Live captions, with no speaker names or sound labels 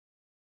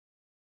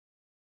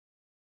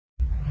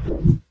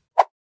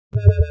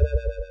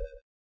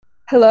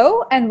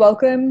Hello and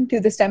welcome to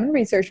the STEM and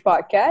Research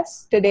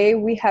Podcast. Today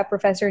we have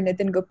Professor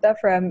Nitin Gupta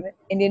from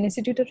Indian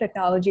Institute of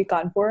Technology,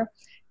 Kanpur,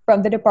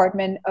 from the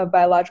Department of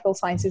Biological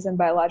Sciences and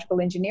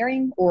Biological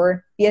Engineering,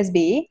 or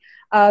BSBE,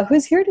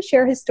 who's here to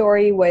share his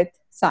story with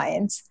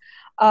science.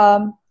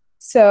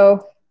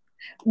 So,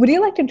 would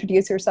you like to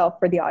introduce yourself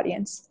for the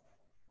audience?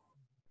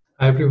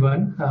 Hi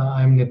everyone,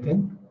 I'm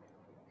Nitin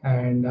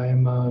and I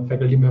am a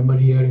faculty member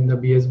here in the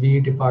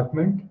BSB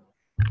department.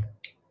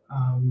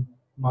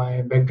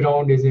 My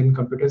background is in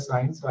computer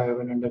science. I have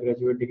an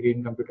undergraduate degree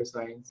in computer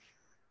science.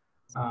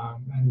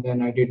 And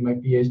then I did my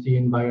PhD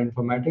in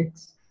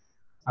bioinformatics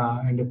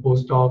and a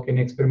postdoc in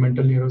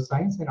experimental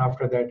neuroscience. And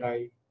after that,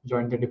 I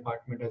joined the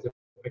department as a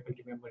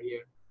faculty member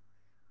here.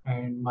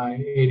 And my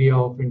area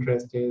of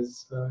interest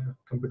is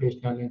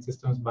computational and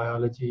systems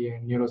biology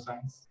and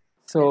neuroscience.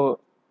 So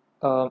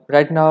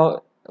right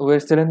now we're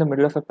still in the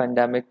middle of a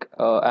pandemic,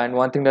 and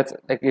one thing that's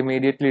like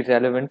immediately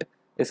relevant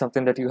is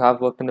something that you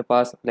have worked in the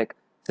past. Like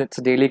since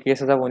daily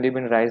cases have only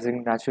been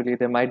rising naturally,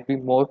 there might be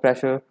more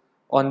pressure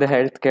on the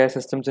healthcare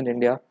systems in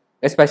India,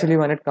 especially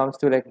when it comes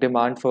to like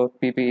demand for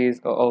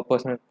PPEs or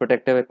personal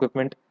protective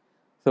equipment.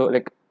 So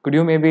like, could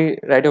you maybe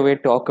right away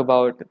talk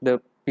about the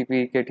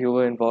PPE kit you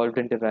were involved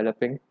in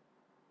developing?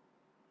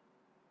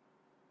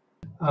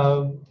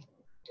 Um,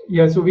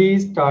 Yeah, so we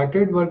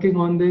started working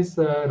on this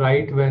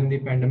right when the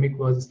pandemic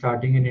was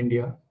starting in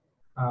India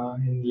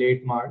in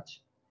late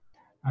March.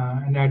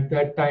 And at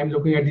that time,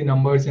 looking at the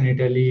numbers in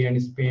Italy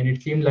and Spain,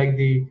 it seemed like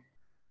the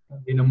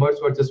numbers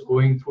were just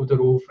going through the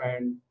roof,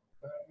 and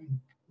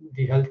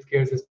the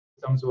healthcare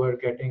systems were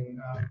getting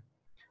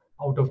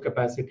out of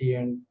capacity,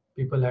 and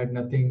people had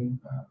nothing,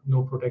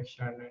 no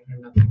protection,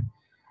 and nothing.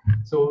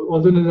 So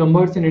although the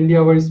numbers in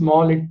India were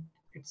small,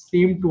 it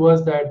seemed to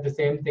us that the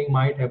same thing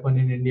might happen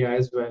in India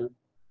as well.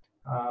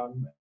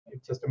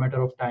 It's just a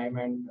matter of time,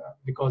 and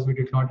because we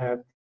did not have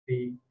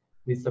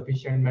the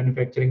sufficient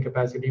manufacturing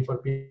capacity for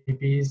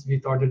PPEs, we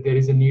thought that there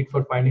is a need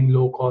for finding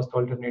low cost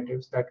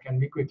alternatives that can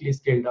be quickly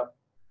scaled up.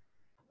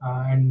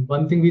 And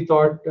one thing we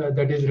thought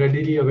that is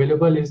readily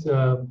available is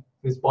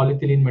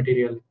polyethylene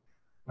material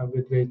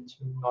with which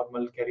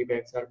normal carry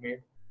bags are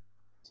made.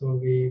 So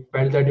we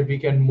felt that if we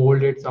can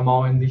mold it somehow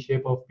in the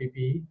shape of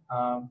PPE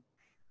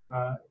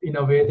in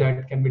a way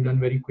that can be done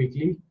very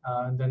quickly,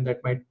 then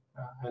that might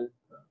help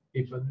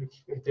people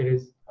if there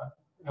is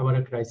ever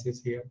a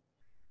crisis here.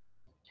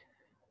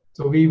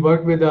 So we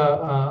worked with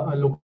a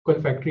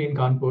local factory in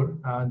Kanpur.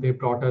 They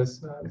brought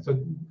us, so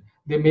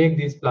they make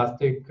these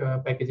plastic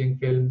packaging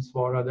films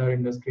for other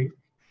industry.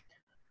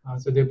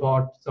 So they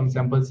bought some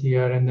samples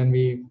here, and then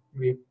we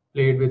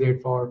played with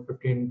it for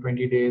 15,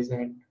 20 days,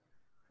 and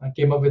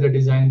came up with a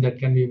design that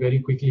can be very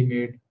quickly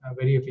made,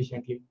 very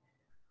efficiently,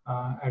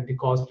 at the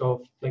cost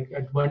of like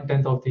at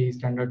 1/10 of the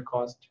standard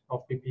cost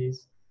of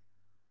PPEs.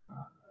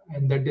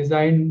 And that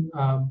design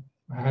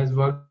has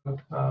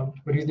worked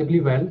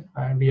reasonably well,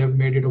 and we have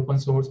made it open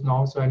source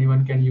now, so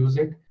anyone can use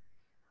it.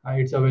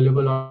 It's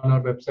available on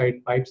our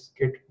website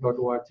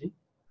pipeskit.org,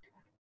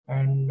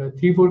 and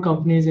 3-4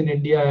 companies in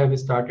India have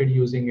started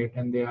using it,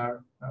 and they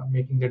are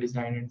making the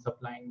design and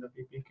supplying the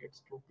PPE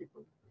kits to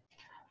people.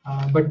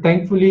 But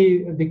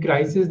thankfully, the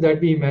crisis that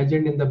we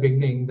imagined in the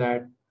beginning,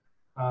 that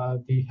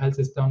the health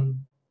system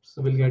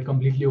will get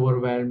completely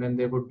overwhelmed and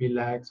there would be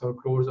lakhs or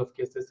crores of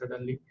cases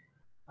suddenly,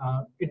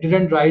 it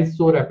didn't rise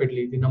so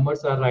rapidly. The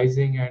numbers are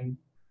rising, and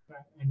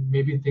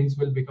maybe things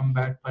will become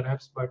bad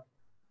perhaps, but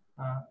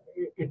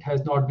it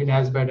has not been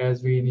as bad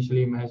as we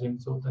initially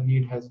imagined. So the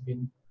need has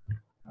been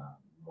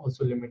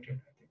also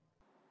limited, I think.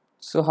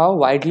 So how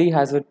widely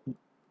has it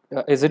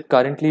is it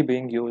currently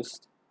being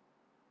used?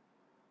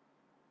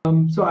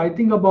 So I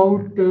think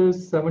about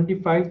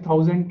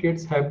 75,000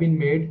 kits have been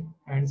made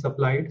and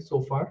supplied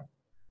so far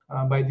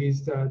by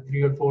these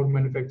 3 or 4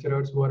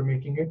 manufacturers who are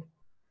making it.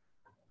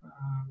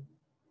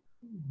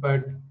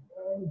 But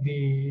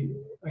the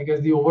I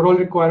guess the overall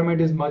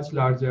requirement is much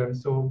larger.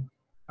 So,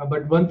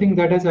 but one thing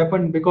that has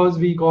happened, because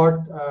we got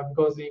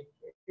because the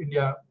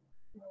India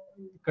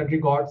country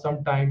got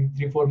some time,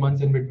 3-4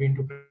 months in between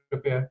to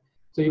prepare.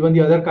 So even the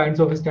other kinds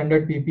of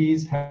standard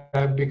PPEs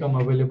have become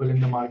available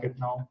in the market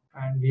now,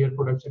 and their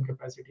production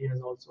capacity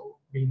has also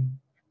been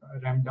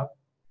ramped up.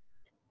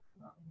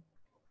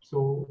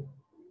 So,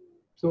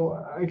 so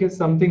I guess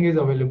something is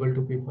available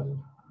to people.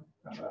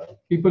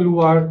 People who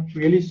are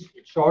really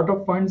short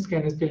of funds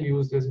can still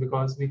use this,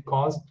 because the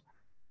cost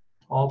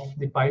of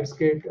the pipes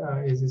kit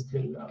is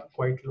still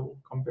quite low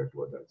compared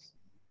to others.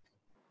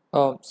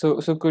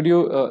 So could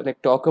you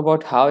like talk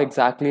about how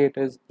exactly it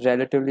is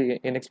relatively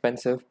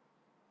inexpensive?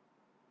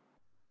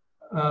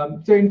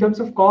 So in terms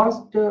of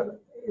cost, so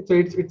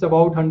it's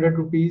about 100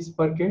 rupees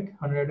per kit,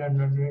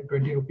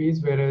 120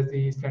 rupees, whereas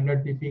the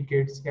standard PP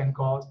kits can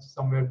cost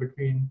somewhere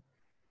between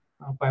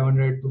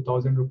 500 to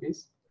 1000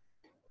 rupees.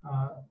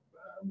 Uh,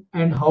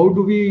 and how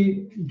do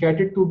we get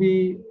it to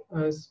be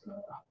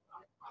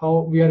how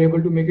we are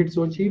able to make it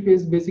so cheap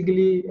is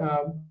basically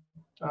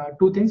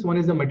 2 things. One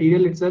is the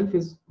material itself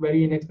is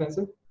very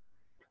inexpensive.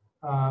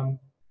 Um,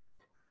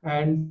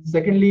 And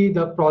secondly,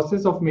 the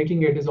process of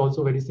making it is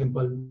also very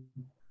simple.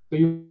 So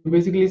you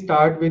basically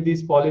start with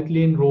these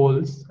polyethylene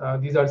rolls.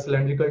 These are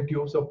cylindrical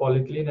tubes of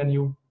polyethylene, and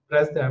you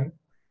press them.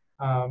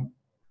 Um,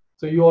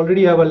 so you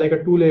already have like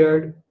a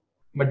two-layered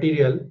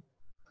material,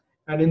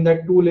 and in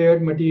that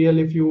two-layered material,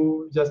 if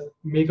you just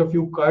make a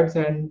few cuts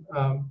and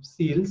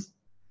seals,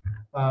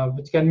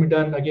 which can be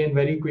done again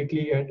very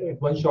quickly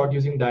at one shot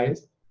using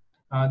dies,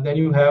 then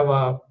you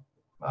have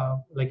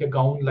like a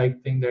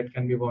gown-like thing that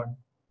can be worn.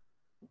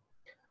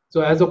 So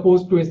as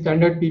opposed to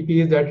standard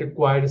PPEs that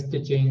require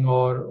stitching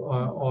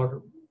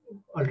or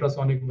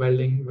ultrasonic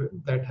welding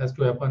that has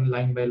to happen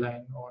line by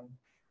line on.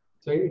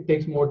 So it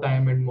takes more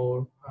time and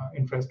more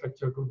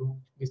infrastructure to do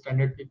the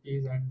standard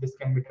PPEs, and this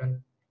can be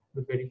done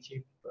with very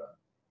cheap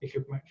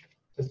equipment,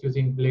 just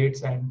using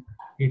blades and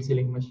heat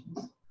sealing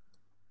machines.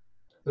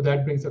 So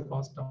that brings the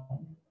cost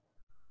down.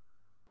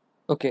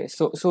 Okay,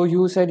 so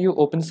you said you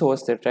open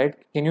sourced it, right?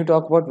 Can you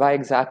talk about why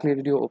exactly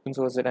did you open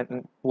source it,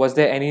 and was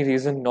there any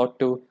reason not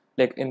to,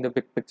 like in the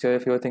big picture,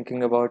 if you're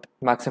thinking about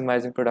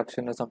maximizing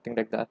production or something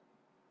like that?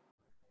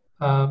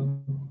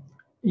 Um,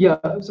 yeah,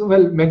 so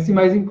well,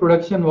 maximizing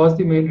production was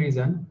the main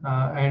reason,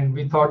 and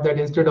we thought that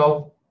instead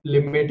of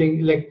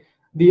limiting, like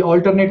the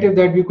alternative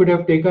that we could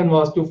have taken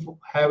was to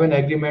have an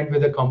agreement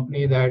with a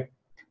company that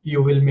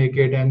you will make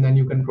it and then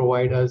you can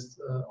provide us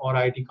or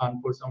IIT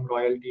Kanpur some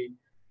royalty.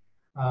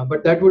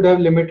 But that would have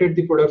limited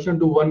the production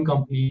to one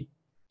company,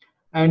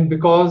 and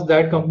because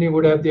that company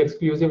would have the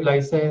exclusive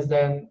license,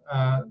 then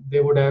they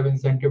would have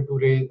incentive to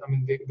raise. I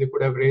mean, they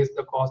could have raised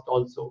the cost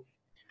also.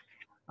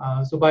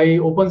 So by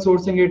open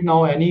sourcing it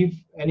now,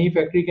 any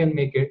factory can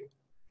make it,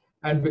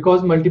 and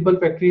because multiple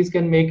factories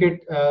can make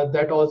it,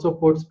 that also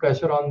puts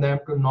pressure on them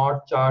to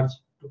not charge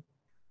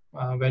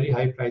very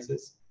high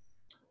prices.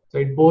 So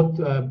it both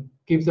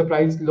keeps the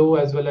price low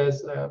as well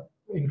as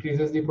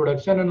increases the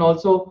production, and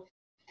also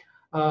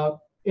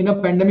in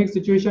a pandemic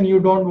situation, you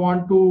don't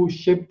want to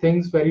ship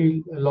things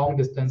very long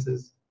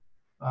distances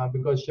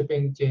because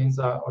shipping chains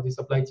or the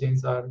supply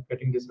chains are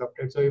getting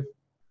disrupted. So if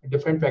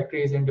different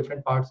factories in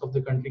different parts of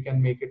the country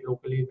can make it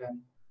locally,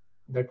 then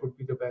that would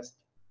be the best.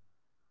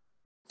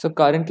 So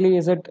currently,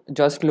 is it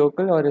just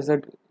local or is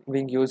it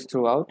being used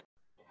throughout?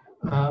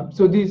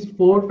 So these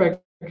four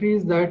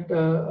factories that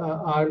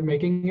are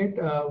making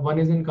it, one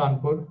is in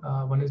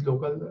Kanpur, one is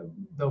local,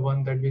 the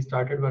one that we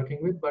started working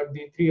with, but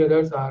the three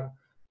others are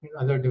in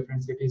other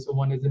different cities. So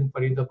one is in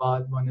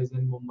Faridabad, one is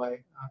in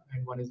Mumbai,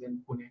 and one is in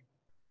Pune.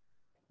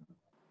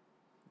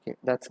 Okay,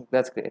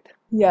 that's great.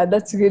 Yeah,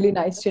 that's really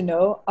nice to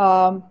know.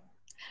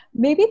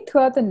 Maybe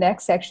throughout the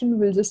next section,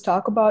 we'll just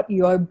talk about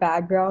your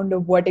background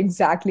of what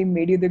exactly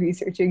made you the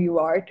researcher you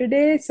are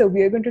today. So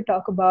we are going to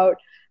talk about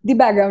the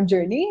background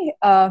journey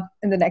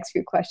in the next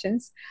few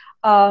questions.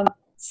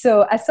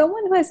 So as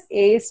someone who has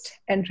aced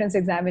entrance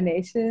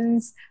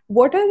examinations,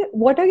 what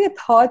are your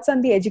thoughts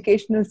on the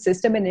educational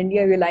system in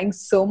India relying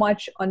so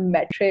much on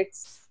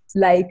metrics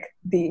like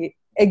the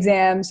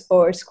exams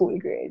or school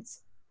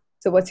grades?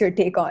 So what's your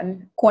take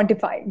on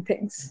quantifying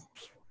things?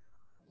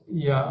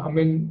 Yeah, I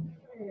mean,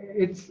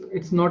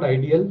 it's not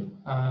ideal.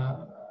 I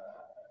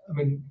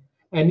mean,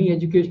 any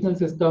educational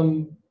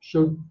system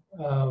should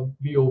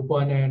be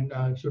open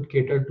and should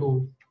cater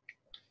to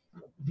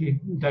the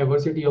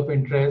diversity of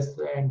interests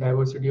and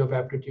diversity of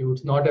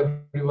aptitudes. Not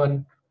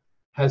everyone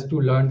has to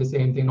learn the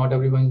same thing. Not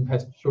everyone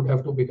should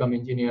have to become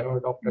engineer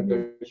or doctor. Mhm.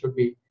 There should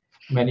be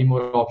many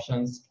more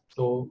options.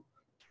 So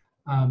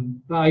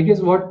I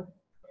guess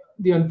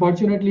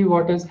unfortunately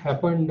what has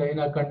happened in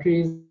our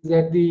country is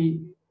that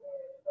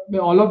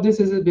all of this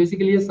is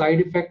basically a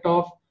side effect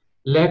of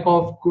lack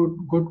of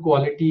good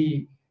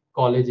quality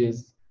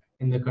colleges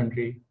in the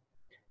country.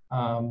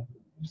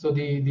 So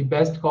the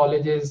best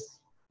colleges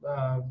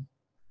uh,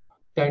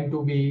 tend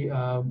to be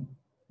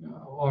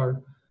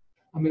or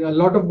I mean a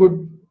lot of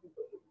good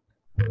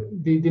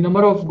the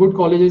number of good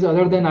colleges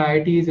other than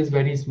IITs is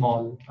very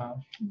small,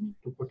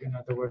 to put in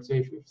other words. So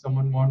if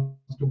someone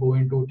wants to go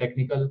into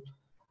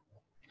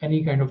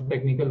any kind of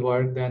technical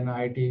work, then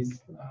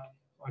IITs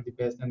are the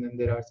best, and then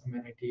there are some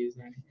NITs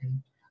and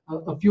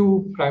a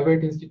few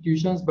private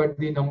institutions, but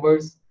the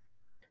numbers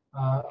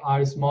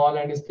are small,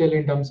 and still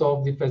in terms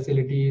of the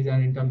facilities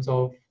and in terms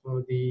of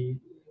the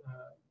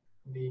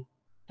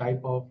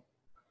type of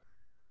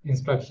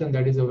instruction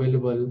that is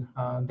available,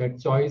 that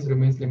choice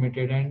remains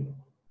limited. And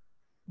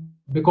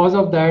because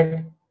of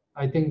that,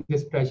 I think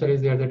this pressure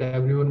is there that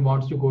everyone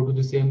wants to go to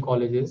the same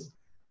colleges,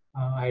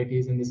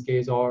 IITs in this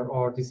case,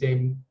 or the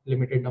same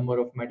limited number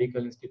of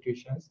medical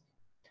institutions.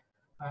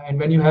 And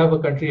when you have a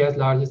country as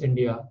large as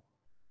India,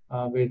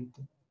 with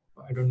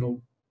I don't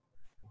know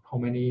how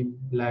many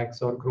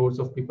lakhs or crores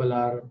of people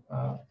are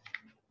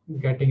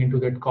getting into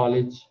that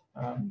college,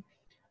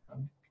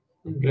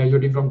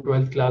 graduating from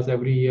 12th class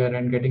every year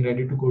and getting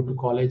ready to go to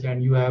college,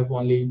 and you have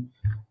only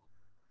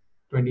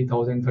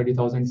 20,000,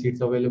 30,000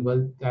 seats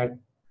available, that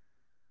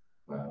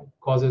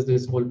causes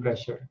this whole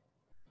pressure.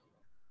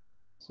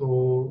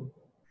 So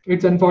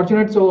it's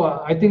unfortunate. So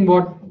I think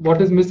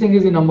what is missing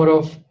is the number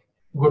of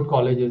good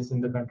colleges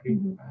in the country.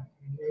 Mhm.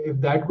 If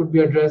that could be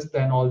addressed,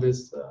 then all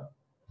this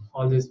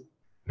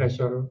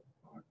pressure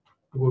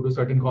to go to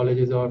certain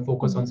colleges or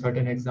focus on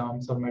certain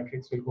exams or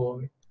metrics will go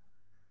away.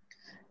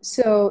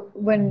 So,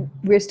 when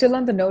we're still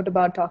on the note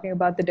about talking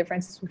about the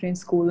differences between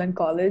school and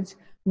college,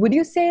 would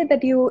you say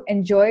that you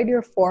enjoyed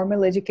your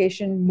formal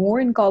education more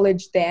in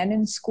college than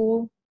in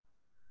school?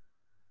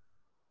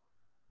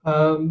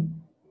 Um,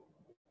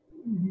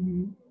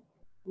 mm,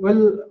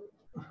 well,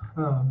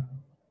 uh,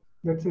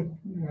 that's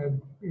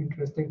an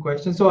interesting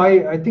question. So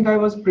I think I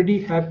was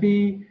pretty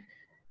happy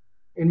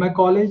in my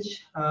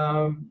college,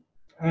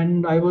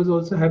 and I was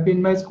also happy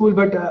in my school.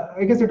 But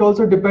I guess it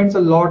also depends a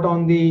lot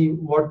on the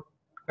what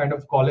kind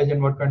of college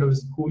and what kind of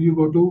school you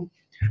go to.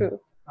 True.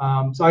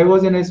 So I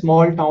was in a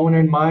small town,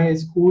 and my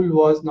school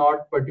was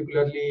not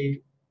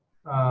particularly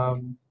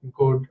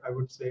good, I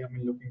would say. I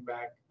mean, looking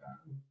back,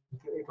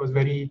 it was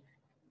very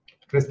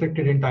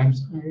restricted in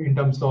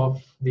terms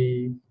of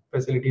the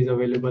facilities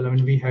available. I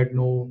mean, we had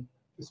no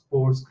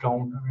sports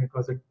ground. I mean, it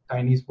was a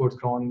tiny sports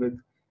ground with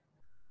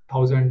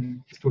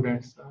 1,000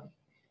 students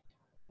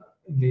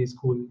in the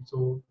school.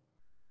 So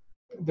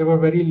there were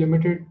very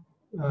limited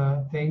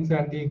things,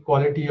 and the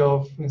quality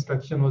of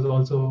instruction was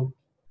also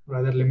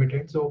rather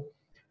limited. So,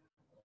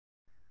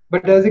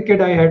 but as a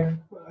kid, I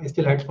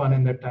still had fun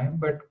in that time.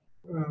 But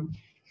um,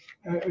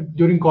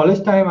 during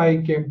college time, I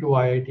came to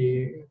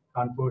IIT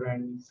Kanpur,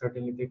 and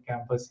certainly the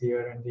campus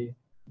here and the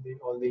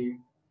all the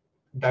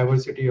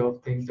diversity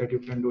of things that you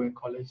can do in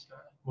college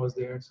was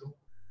there. So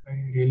I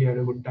really had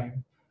a good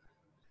time.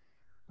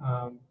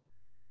 Um,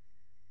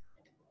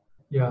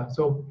 yeah.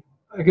 So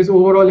I guess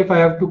overall, if I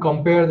have to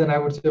compare, then I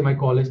would say my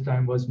college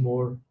time was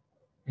more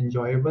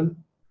enjoyable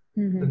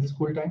Mhm. than the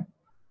school time.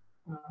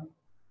 Uh,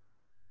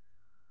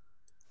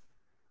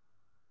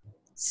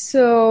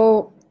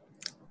 So,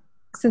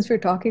 since we're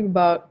talking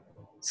about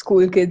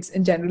school kids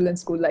in general and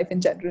school life in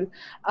general,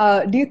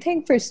 do you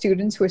think for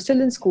students who are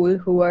still in school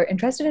who are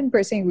interested in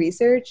pursuing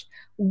research,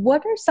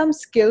 what are some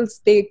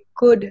skills they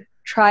could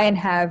try and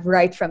have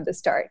right from the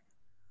start?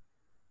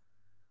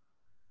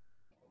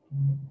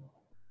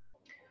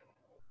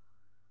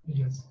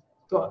 yes.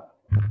 So,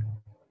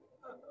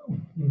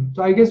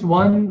 so I guess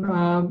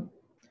one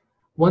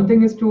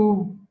thing is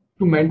to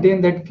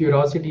maintain that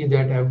curiosity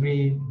that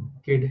every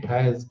kid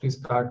has to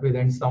start with,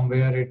 and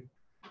somewhere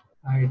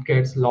it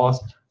gets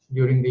lost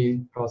during the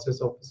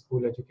process of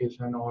school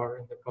education or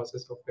in the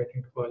process of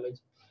getting to college.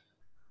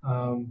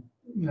 Um,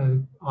 uh,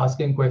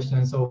 Asking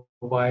questions of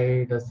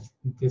why does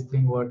this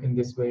thing work in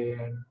this way,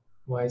 and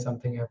why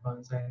something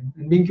happens,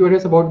 and being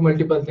curious about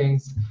multiple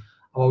things,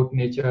 about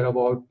nature,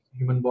 about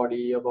human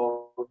body,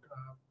 about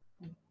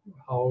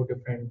how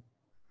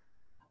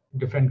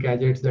different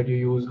gadgets that you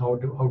use, how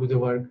do they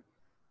work.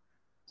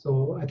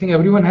 So I think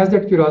everyone has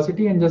that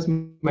curiosity, and just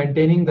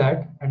maintaining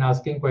that and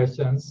asking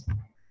questions,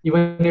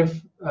 even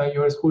if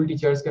your school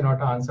teachers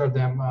cannot answer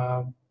them.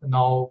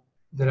 Now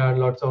there are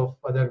lots of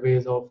other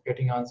ways of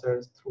getting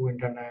answers through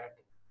internet,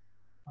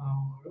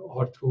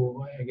 or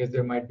through, I guess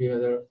there might be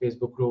other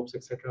Facebook groups,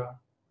 etc.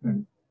 that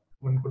Mhm.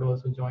 one could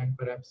also join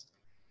perhaps.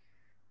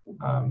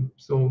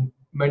 So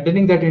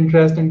maintaining that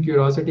interest and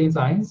curiosity in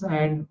science,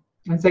 and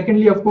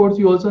secondly, of course,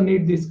 you also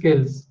need the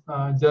skills.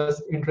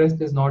 Just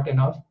interest is not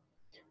enough.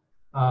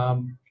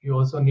 You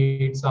also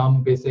need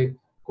some basic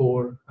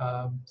core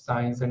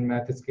science and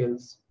math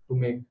skills to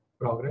make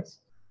progress.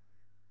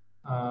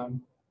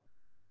 Um,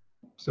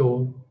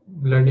 so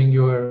learning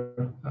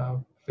your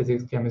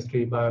physics,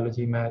 chemistry,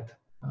 biology, math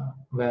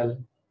well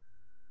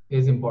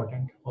is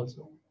important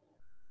also.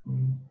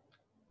 Mm.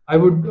 I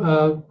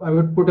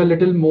would put a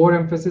little more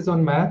emphasis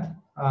on math.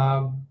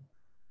 Um,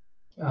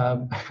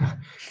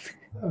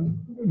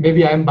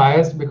 Maybe I'm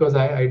biased because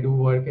I do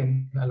work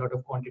in a lot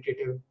of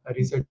quantitative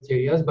research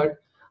areas, but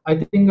I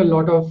think a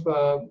lot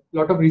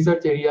of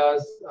research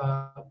areas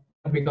are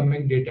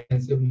becoming data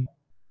intensive now.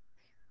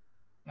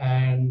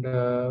 And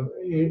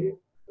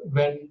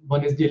when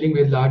one is dealing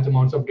with large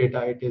amounts of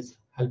data, it is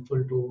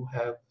helpful to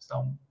have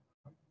some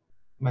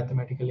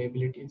mathematical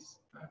abilities.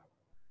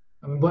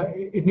 I mean, but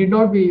it need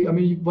not be. I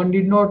mean, one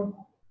need not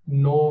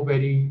know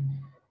very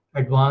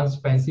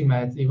advanced, fancy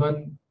maths.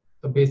 Even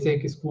the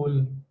basic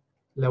school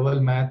level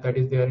math that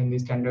is there in the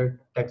standard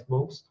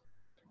textbooks,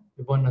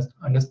 if one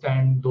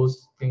understand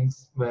those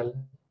things well,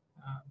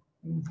 uh,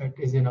 that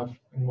is enough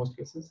in most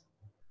cases.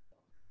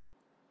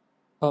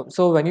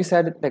 So when you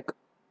said like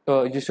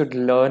you should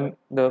learn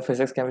the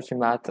physics, chemistry,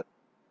 math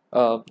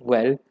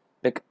well,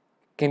 like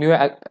can you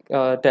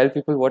tell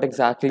people what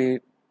exactly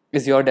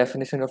is your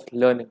definition of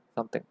learning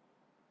something?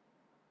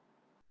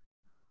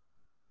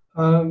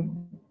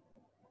 Um,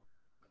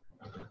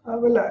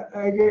 well,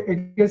 I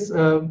guess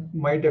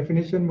my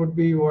definition would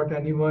be what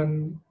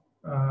anyone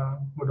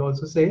would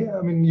also say.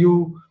 I mean,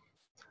 you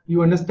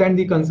understand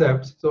the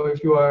concepts. So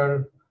if you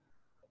are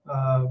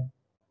uh,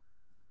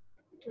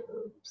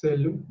 say,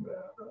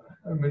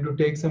 I mean, to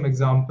take some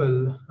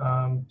example,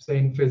 say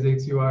in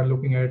physics, you are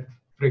looking at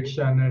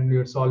friction and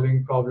you're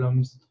solving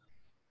problems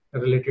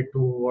related to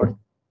what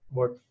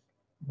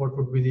what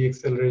would be the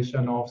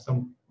acceleration of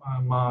some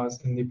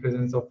mass, in the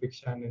presence of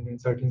friction, in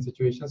certain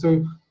situations.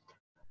 So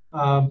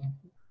uh,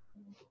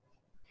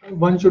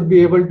 one should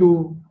be able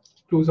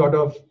to sort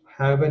of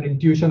have an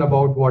intuition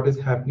about what is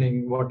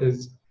happening, what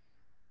is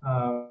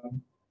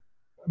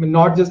I mean,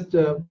 not just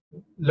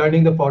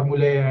learning the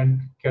formulae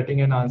and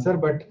getting an answer,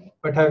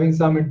 but having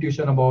some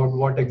intuition about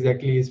what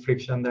exactly is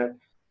friction. That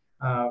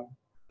uh,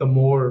 the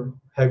more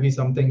heavy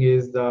something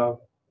is, the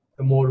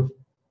more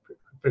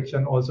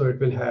friction also it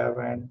will have.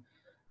 And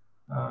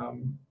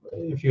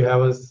if you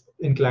have a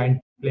inclined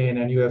plane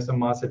and you have some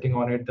mass sitting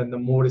on it, then the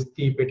more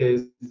steep it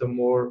is, the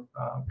more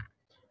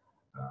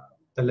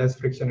the less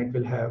friction it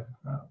will have,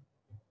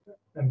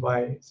 and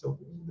why. So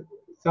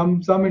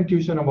some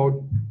intuition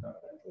about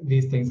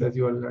these things as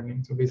you are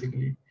learning. So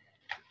basically,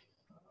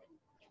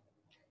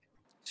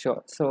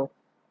 Sure. So,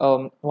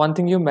 one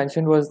thing you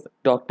mentioned was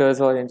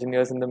doctors or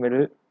engineers in the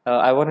middle.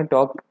 I want to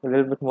talk a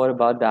little bit more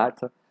about that.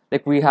 So,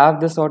 like, we have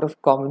this sort of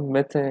common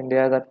myth in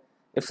India that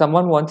if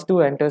someone wants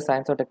to enter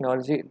science or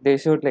technology, they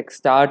should like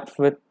start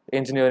with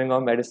engineering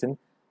or medicine,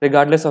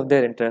 regardless of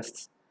their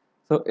interests.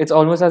 So it's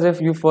almost as if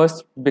you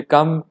first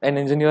become an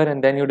engineer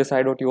and then you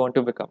decide what you want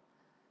to become.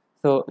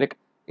 So, like,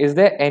 is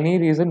there any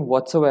reason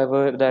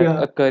whatsoever that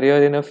yeah, a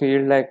career in a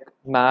field like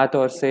math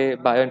or say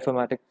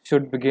bioinformatics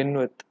should begin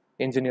with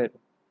engineering?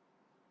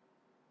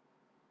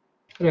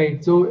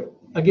 right. So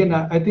again,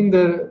 I think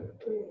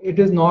it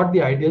is not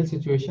the ideal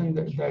situation.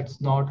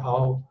 That's not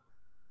how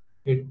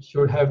it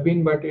should have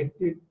been, but it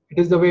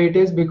is the way it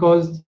is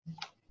because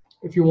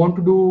if you want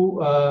to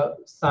do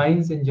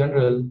science in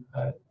general,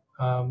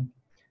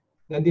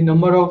 then the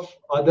number of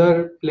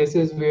other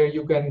places where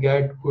you can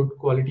get good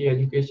quality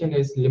education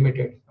is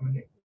limited. I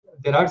mean,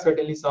 there are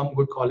certainly some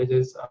good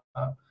colleges,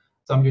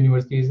 some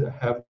universities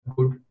have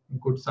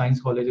good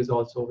science colleges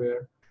also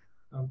where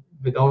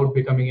without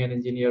becoming an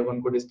engineer,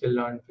 one could still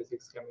learn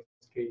physics,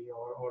 chemistry,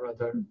 or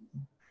other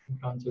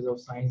branches of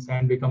science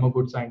and become a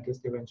good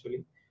scientist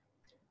eventually.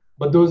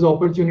 But those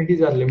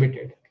opportunities are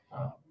limited.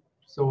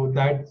 So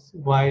that's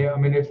why, I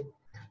mean, if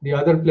the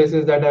other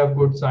places that have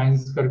good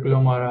science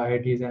curriculum are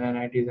IITs and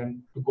NITs,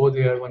 and to go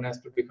there, one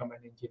has to become an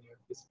engineer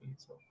basically.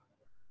 So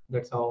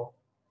that's how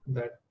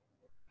that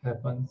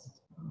happens.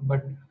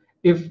 But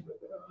if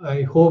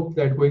I hope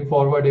that going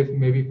forward, if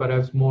maybe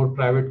perhaps more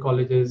private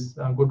colleges,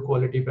 good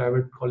quality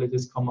private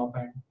colleges come up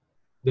and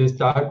they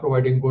start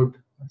providing good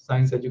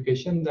science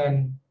education,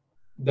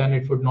 then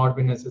it would not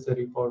be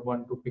necessary for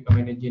one to become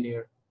an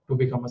engineer to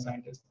become a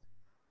scientist.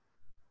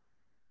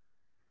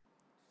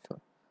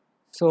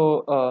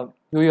 So,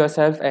 you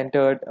yourself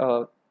entered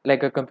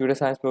like a computer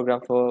science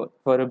program for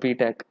a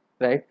BTech,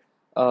 right?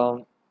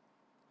 Um,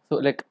 so,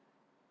 like,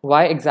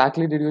 why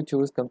exactly did you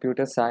choose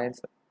computer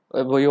science?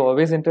 Were you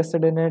always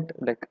interested in it?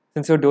 Like,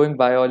 since you're doing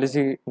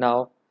biology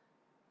now.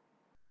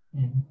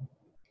 Mhm.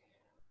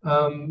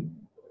 Um,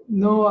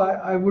 no,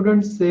 I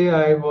wouldn't say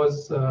I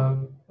was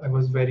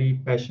very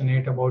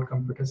passionate about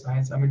computer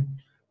science. I mean,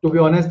 to be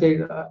honest,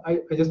 I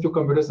just took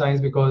computer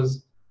science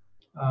because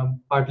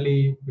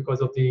partly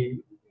because of the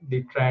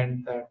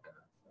trend that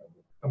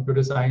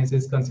computer science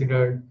is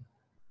considered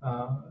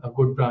a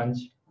good branch,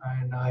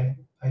 and I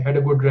had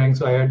a good rank,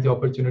 so I had the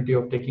opportunity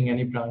of taking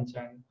any branch,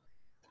 and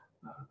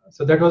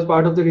so that was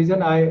part of the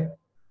reason.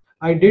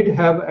 I did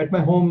have at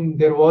my home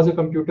there was a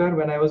computer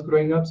when I was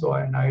growing up, so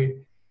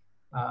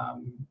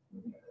um,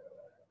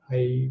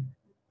 I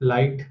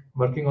liked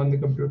working on the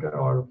computer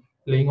or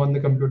playing on the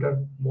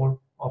computer more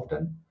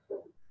often.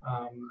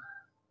 Um,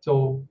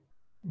 so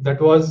that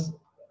was,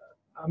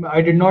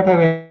 I did not have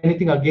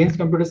anything against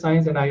computer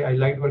science, and I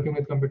liked working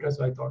with computers.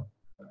 So I thought,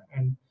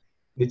 and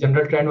the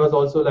general trend was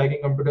also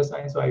liking computer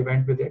science, so I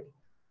went with it.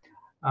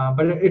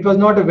 But it was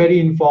not a very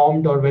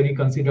informed or very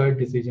considered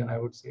decision, I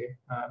would say.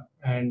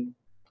 And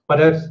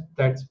perhaps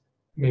that's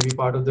maybe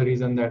part of the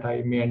reason that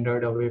I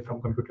meandered away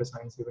from computer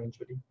science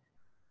eventually,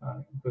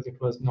 because it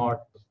was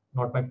not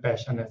my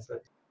passion as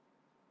such.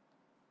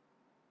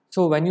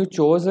 So, when you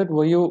chose it,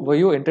 were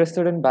you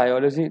interested in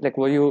biology? Like,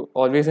 were you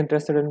always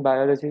interested in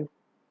biology?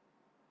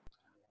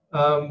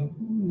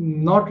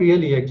 Not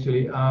really,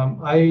 actually.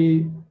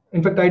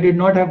 In fact, I did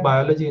not have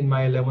biology in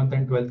my 11th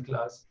and 12th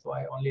class, so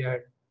I only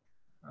had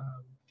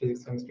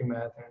physics, chemistry,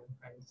 math,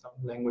 and some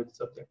language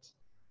subjects.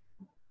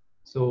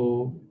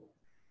 So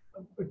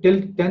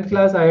till 10th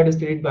class I had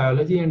studied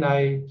biology, and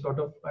I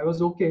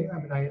was okay. I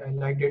mean, I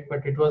liked it,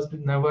 but it was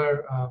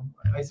never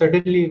I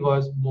certainly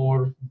was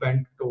more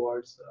bent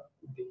towards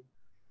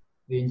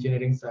the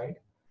engineering side.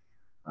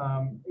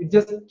 It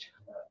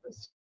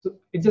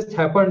just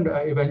happened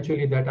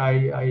eventually that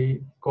I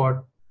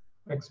got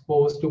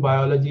exposed to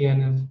biology,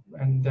 and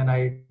then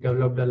I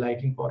developed a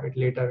liking for it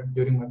later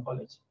during my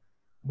college.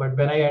 But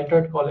when I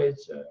entered college,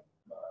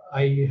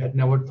 I had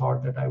never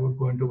thought that I would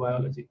go into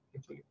biology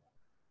actually.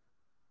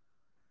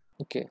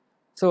 Okay.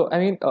 So, I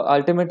mean,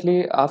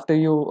 ultimately, after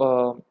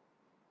you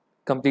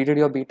completed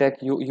your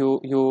BTech,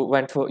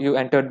 you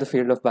entered the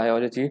field of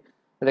biology.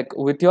 Like,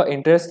 with your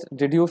interest,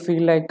 did you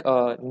feel like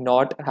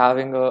not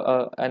having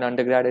an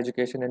undergrad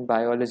education in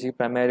biology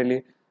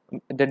primarily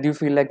did you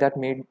feel like that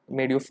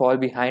made you fall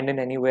behind in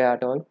any way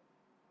at all?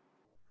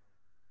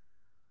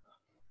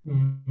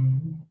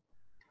 Mm.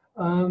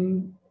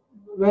 Um,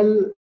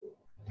 well,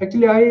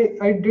 actually,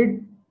 I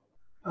did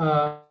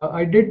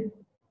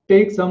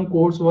take some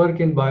coursework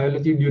in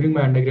biology during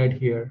my undergrad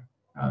here.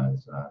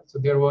 So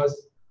there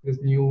was this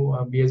new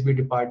BSB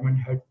department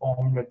had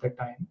formed at the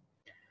time,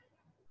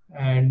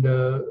 and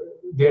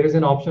there is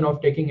an option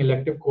of taking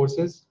elective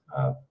courses.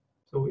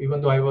 So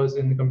even though I was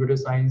in the computer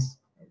science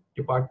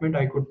department,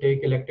 I could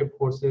take elective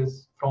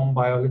courses from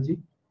biology,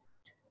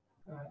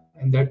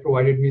 and that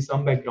provided me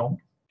some background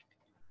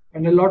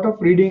and a lot of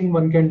reading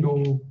one can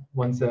do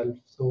oneself.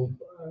 So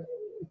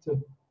it's a,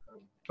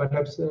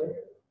 perhaps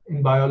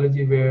in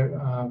biology where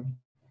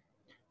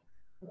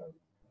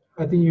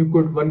I think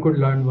one could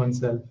learn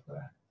oneself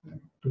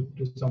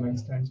to some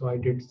extent. So I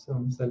did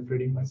some self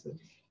reading myself.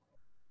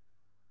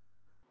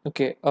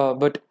 Okay,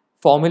 but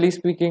formally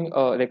speaking,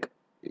 like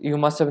you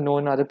must have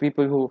known other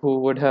people who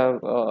would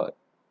have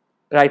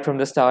right from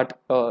the start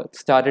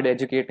started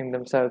educating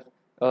themselves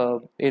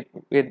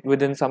it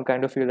within some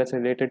kind of field that's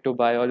related to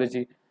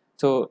biology.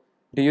 So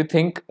do you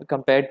think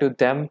compared to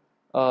them,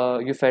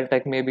 you felt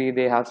like maybe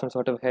they have some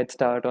sort of head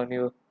start on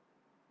you?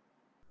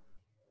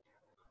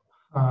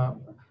 Uh,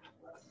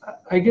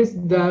 I guess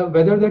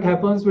whether that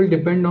happens will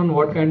depend on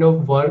what kind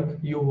of work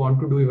you want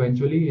to do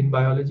eventually in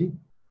biology.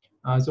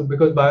 So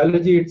because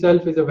biology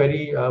itself is a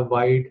very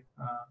wide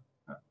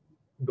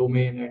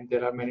domain and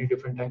there are many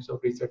different types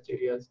of research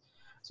areas.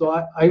 So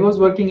I was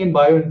working in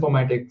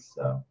bioinformatics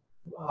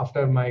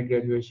after my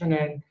graduation,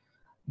 and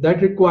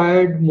that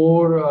required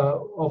more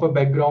of a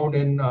background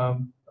in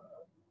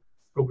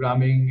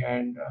programming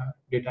and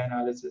data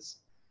analysis.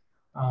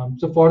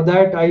 So for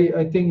that,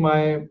 I think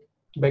my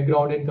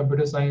background in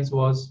computer science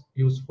was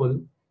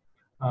useful.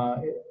 Uh,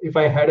 if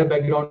I had a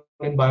background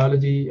in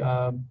biology,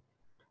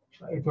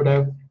 it would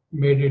have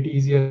made it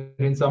easier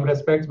in some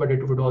respects, but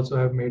it would also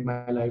have made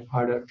my life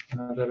harder in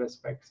other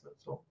respects.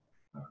 So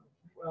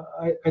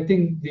I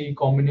think the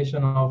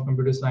combination of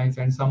computer science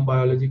and some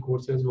biology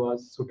courses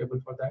was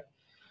suitable for that.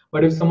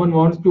 But if someone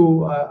wants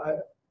to,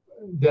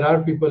 there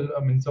are people,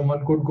 I mean,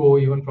 someone could go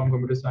even from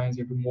computer science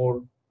into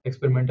more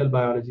experimental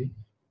biology.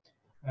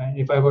 And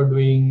if I were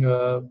doing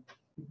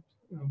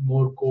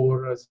more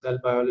core cell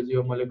biology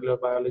or molecular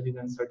biology,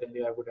 then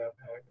certainly I would have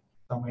had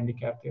some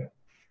handicap there.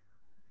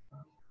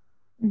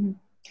 Mhm.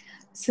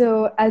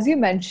 So, as you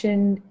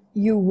mentioned,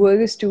 you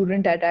were a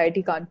student at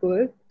IIT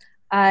Kanpur,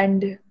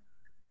 and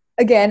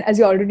again, as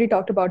you already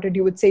talked about it,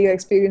 you would say your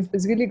experience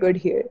was really good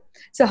here.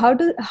 So, how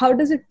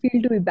does it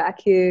feel to be back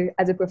here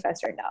as a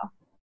professor now?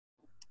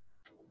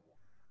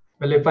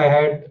 Well, if I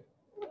had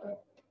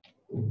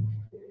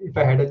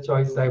a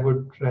choice, I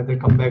would rather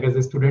come back as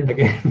a student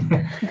again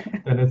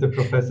than as a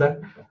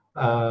professor.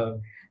 Uh,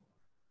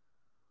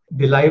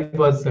 the life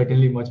was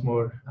certainly much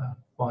more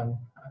fun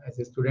as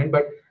a student,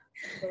 but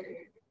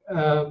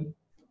um,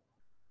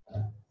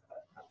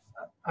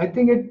 I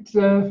think it's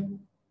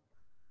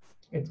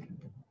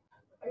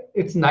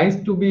it's nice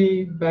to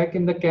be back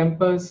in the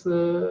campus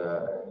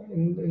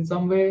in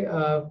some way.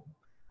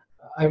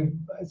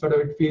 I'm sort of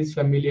it feels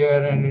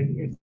familiar and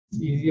it's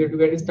easier to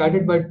get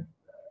started. But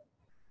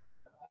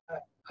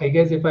I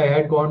guess if I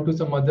had gone to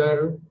some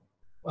other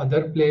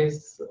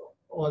place,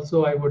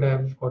 also I would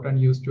have gotten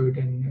used to it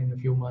in a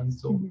few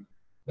months. So Mhm.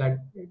 that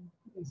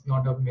is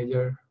not a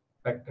major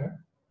factor.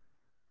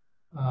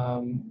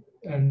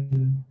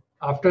 And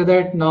after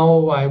that,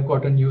 now I've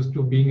gotten used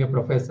to being a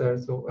professor,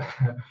 so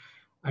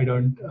I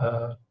don't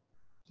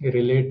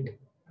relate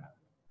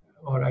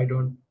or I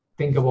don't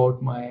think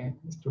about my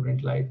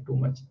student life too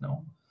much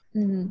now.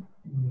 Mhm.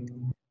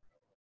 Mm.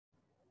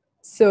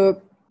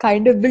 So,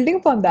 kind of building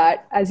upon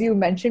that, as you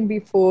mentioned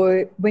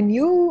before, when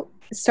you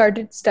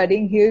started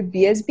studying here,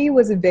 BSB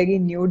was a very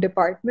new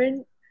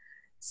department.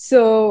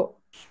 So,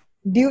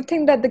 do you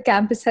think that the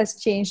campus has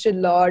changed a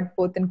lot,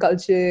 both in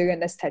culture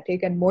and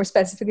aesthetic? And more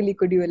specifically,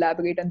 could you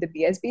elaborate on the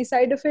BSB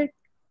side of it?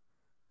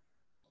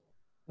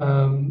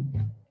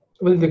 Um,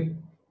 well,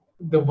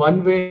 the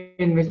one way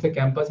in which the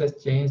campus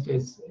has changed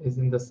is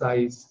in the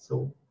size.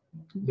 So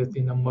just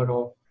the number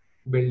of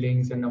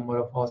buildings and number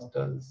of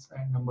hostels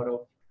and number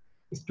of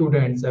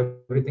students,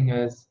 everything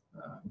has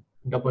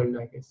doubled,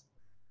 I guess,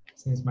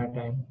 since my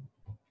time.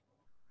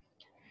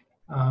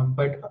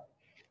 But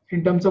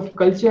in terms of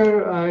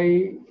culture,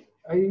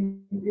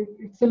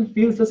 it still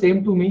feels the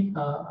same to me.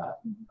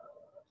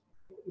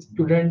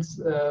 Students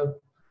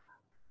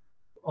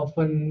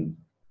often,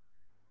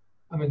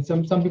 I mean,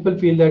 some people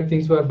feel that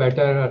things were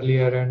better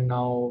earlier and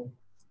now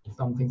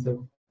some things have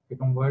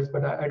become worse.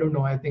 But I don't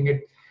know. I think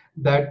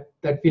that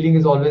feeling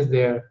is always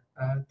there.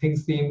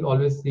 Things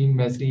always seem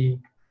messy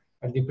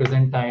at the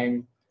present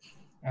time,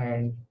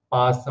 and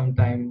past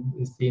sometime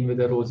is seen with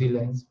a rosy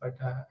lens. But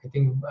I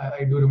think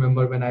I do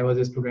remember when I was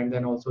a student,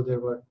 then also there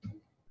were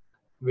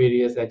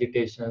various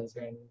agitations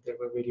and there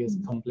were various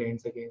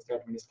complaints against the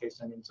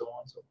administration and so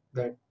on. So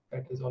that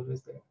is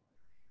always there.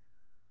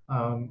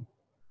 Um,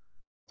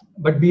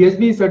 But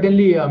BSB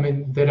certainly, I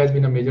mean, there has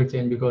been a major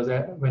change because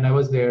when I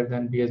was there,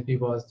 then BSB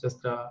was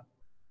just a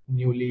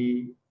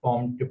newly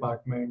formed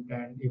department,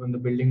 and even the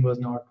building was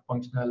not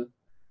functional,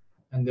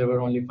 and there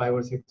were only 5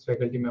 or 6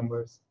 faculty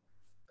members.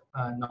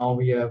 Now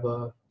we have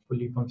a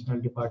fully functional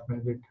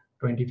department with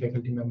 20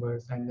 faculty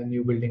members, and the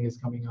new building is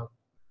coming up.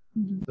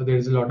 So there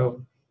is a lot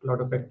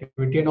of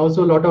activity and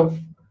also a lot of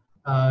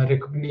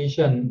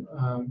recognition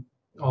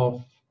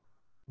of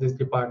this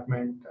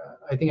department.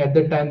 I think at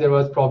that time there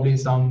was probably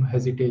some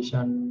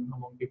hesitation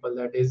among people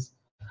that is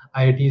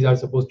IITs are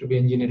supposed to be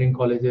engineering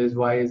colleges.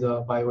 Why is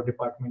a bio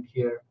department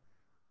here?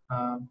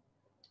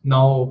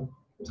 Now,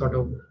 sort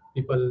of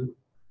people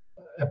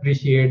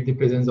appreciate the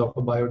presence of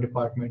a bio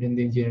department in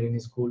the engineering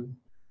school.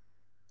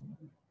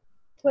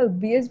 Well,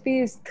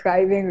 BSB is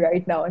thriving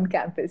right now on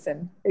campus,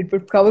 and it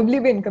would probably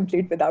be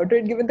incomplete without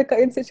it, given the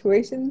current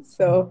situation.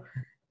 So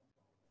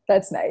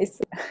that's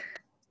nice.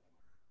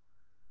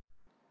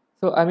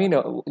 So, I mean,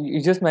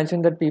 you just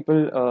mentioned that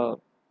people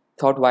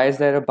thought, why is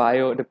there a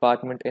bio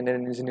department in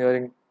an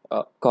engineering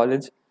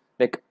college?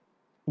 Like,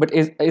 but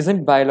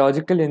isn't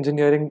biological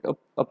engineering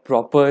a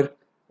proper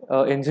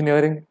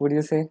engineering, would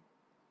you say?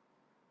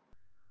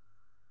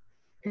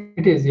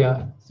 It is,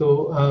 yeah.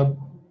 So,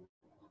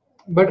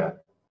 but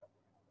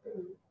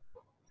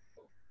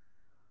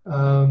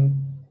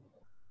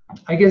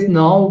I guess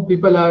now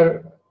people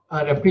are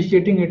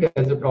appreciating it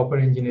as a proper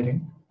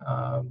engineering.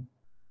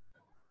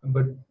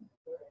 But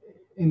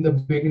in the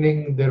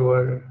beginning, there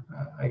were,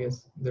 I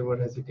guess, there were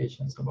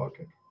hesitations about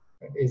it.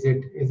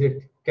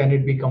 Can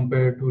it be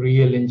compared to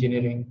real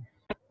engineering,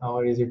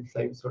 or is it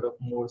like sort of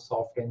more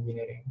soft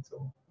engineering?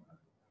 So,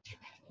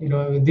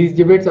 these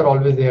debates are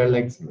always there.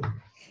 Like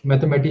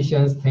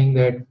mathematicians think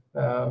that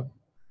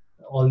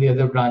all the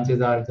other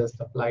branches are just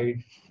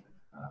applied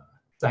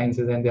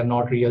sciences and they're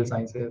not real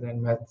sciences,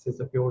 and maths is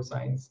a pure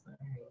science.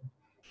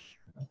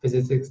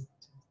 Physicists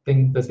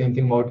think the same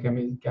thing about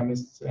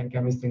chemists, and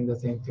chemists think the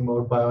same thing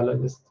about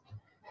biologists.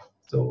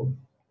 So,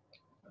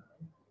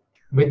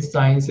 which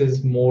science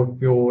is more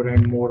pure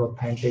and more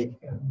authentic?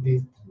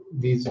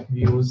 These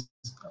views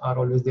are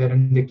always there,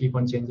 and they keep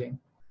on changing.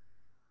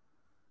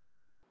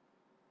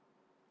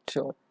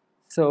 Sure.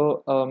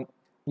 So,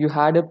 you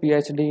had a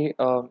PhD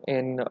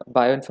in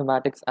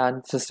bioinformatics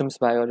and systems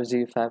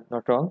biology, if I'm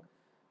not wrong.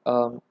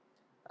 Um,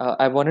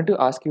 I wanted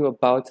to ask you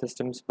about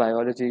systems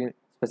biology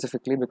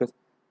specifically because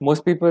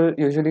most people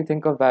usually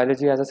think of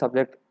biology as a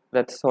subject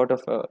that's sort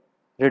of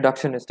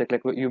reductionistic,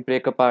 like you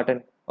break apart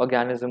an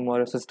organism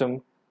or a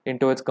system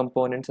into its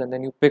components and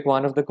then you pick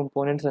one of the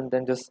components and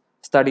then just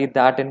study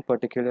that in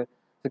particular.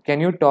 So,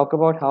 can you talk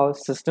about how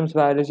systems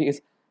biology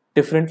is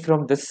different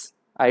from this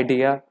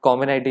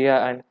common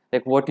idea, and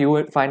like what you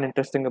would find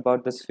interesting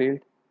about this field?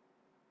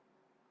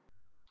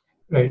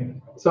 Right.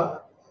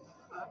 So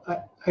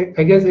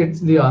I guess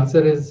the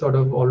answer is sort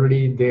of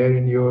already there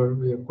in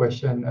your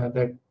question,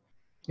 that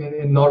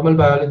in normal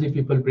biology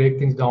people break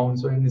things down.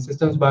 So in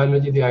systems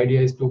biology, the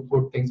idea is to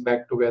put things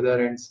back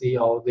together and see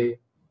how they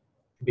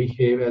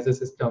behave as a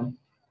system.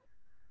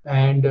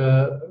 And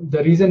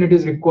the reason it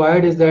is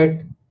required is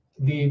that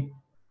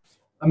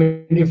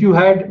if you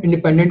had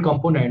independent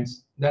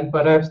components, then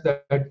perhaps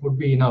that would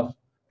be enough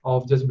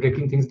of just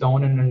breaking things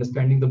down and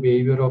understanding the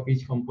behavior of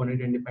each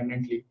component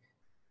independently.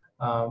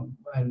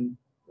 And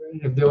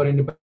if they were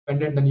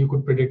independent, then you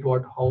could predict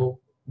how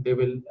they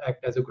will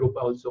act as a group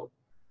also.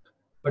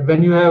 But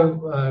when you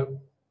have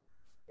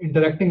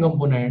interacting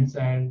components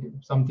and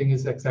something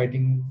is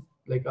exciting,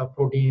 like a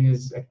protein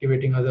is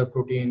activating other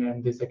protein,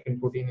 and the second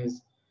protein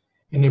is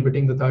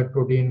inhibiting the third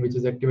protein, which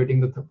is activating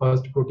the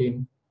first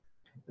protein,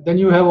 then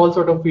you have all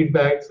sort of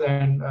feedbacks,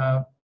 and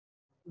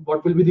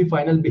what will be the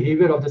final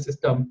behavior of the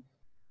system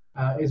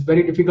is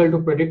very difficult to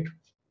predict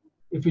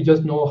if you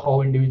just know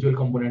how individual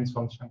components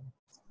function.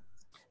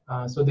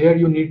 So there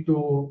you need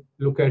to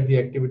look at the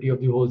activity of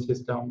the whole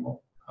system,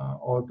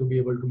 or to be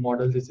able to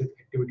model this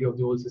activity of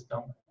the whole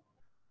system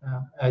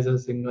as a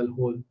single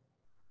whole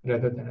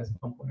rather than as a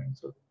component.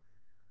 So,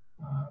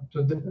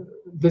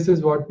 this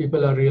is what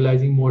people are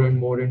realizing more and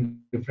more in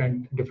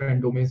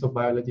different domains of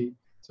biology.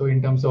 So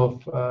in terms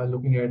of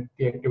looking at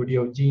the activity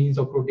of genes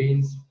or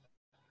proteins,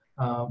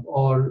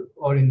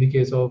 or in the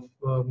case of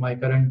my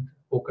current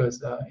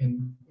focus,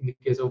 in the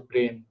case of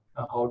brain,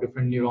 how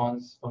different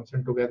neurons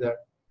function together.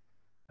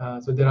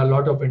 So there are a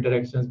lot of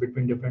interactions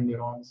between different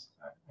neurons,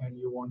 and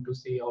you want to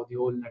see how the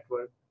whole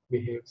network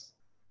behaves.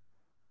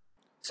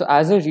 So,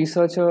 as a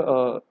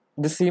researcher,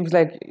 this seems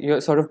like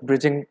you're sort of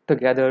bridging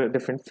together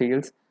different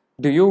fields.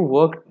 Do you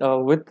work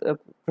with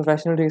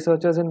professional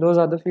researchers in those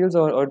other fields,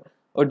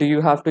 or do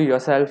you have to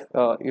yourself,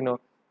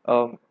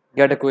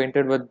 get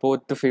acquainted with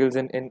both the fields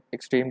in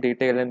extreme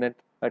detail and then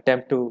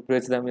attempt to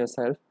bridge them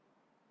yourself?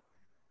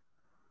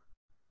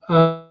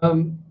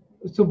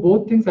 So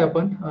both things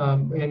happen.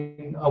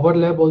 In our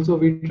lab also,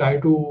 we try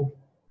to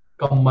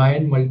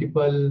combine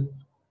multiple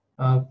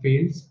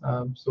fields.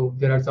 So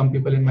there are some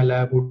people in my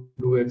lab who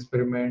do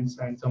experiments,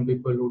 and some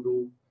people who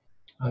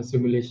do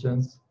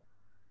simulations,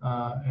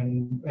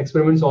 and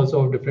experiments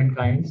also of different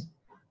kinds.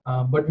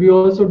 But we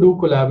also do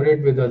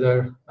collaborate with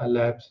other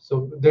labs.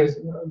 So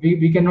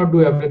we cannot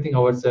do everything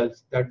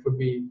ourselves. That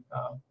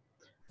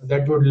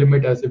would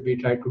limit us if we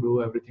try to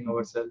do everything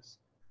ourselves.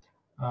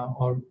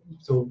 Or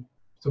so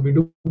we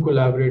do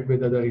collaborate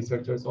with other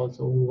researchers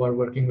also who are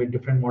working with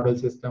different model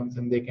systems,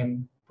 and they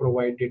can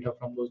provide data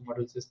from those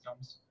model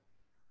systems.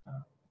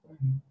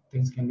 And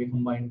things can be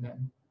combined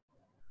then.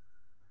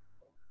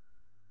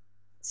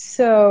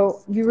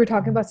 So we were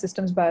talking about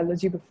systems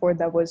biology before.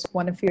 That was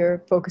one of your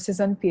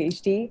focuses on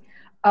PhD.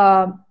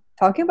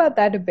 Talking about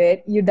that a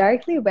bit, you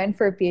directly went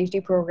for a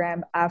PhD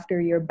program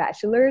after your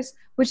bachelor's,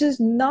 which is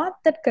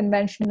not that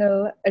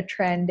conventional a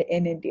trend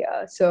in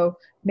India. So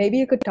maybe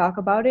you could talk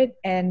about it.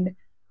 And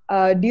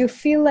do you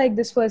feel like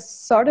this was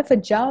sort of a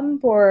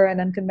jump or an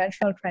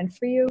unconventional trend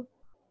for you?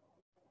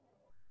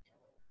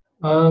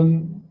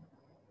 Um,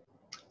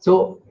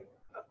 so,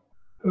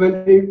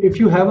 well, if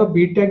you have a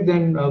BTech,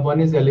 then one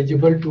is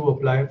eligible to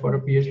apply for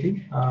a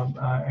PhD.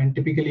 And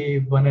typically,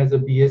 if one has a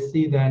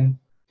BSc, then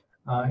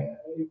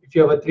if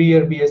you have a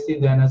 3-year BSc,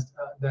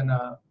 then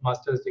a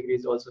master's degree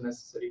is also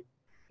necessary.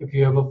 If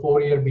you have a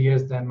 4-year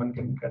BS, then one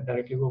can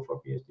directly go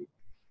for PhD.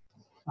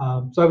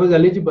 So I was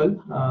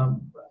eligible,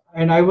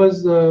 and I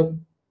was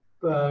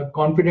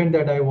confident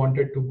that I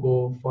wanted to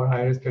go for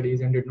higher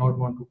studies and did not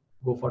want to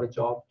go for a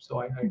job. So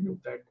I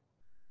took that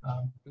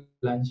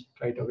plunge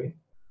right away.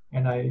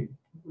 And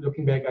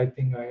looking back, I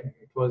think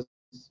it was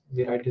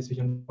the right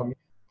decision for me.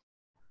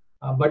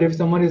 But if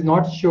someone is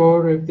not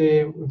sure if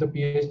the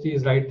PhD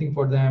is right thing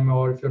for them,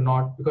 or if you're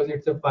not, because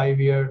it's a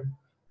 5-year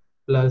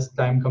plus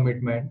time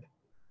commitment,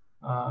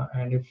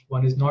 and if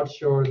one is not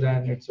sure,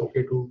 then it's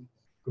okay to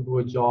do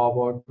a job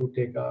or to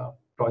take a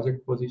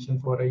project position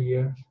for a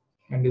year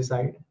and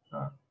decide.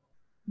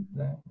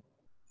 Then.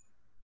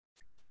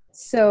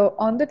 So,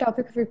 on the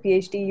topic of your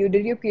PhD, you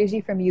did your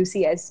PhD from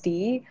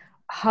UCSD.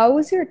 How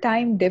was your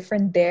time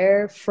different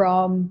there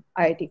from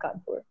IIT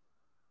Kanpur?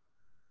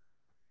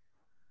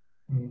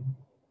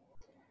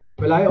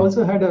 Well, I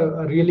also had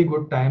a really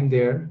good time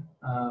there.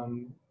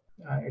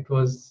 It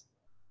was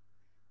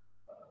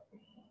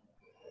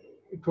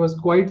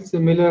quite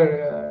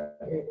similar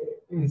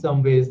in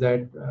some ways,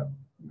 that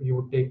you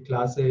would take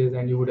classes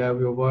and you would have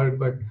your work,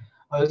 but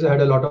I also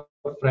had a lot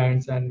of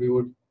friends, and we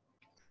would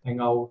hang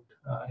out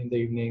in the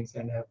evenings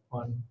and have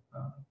fun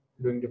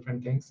doing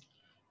different things.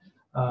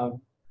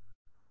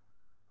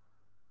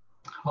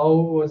 How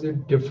was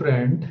it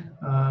different?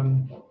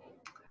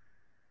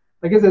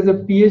 I guess as a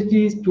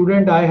PhD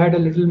student, I had a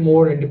little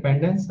more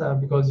independence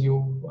because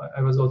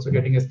I was also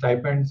getting a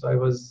stipend, so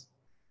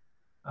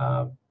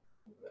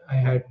I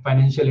had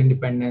financial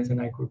independence,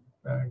 and I could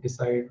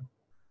decide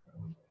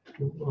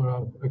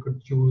I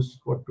could choose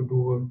what to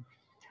do.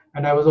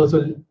 And I was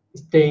also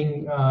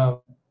staying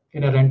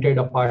in a rented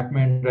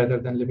apartment rather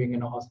than living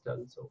in a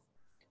hostel. So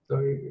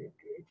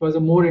it was a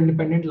more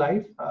independent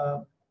life,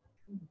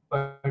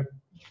 but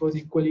it was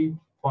equally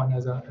fun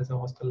as a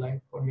hostel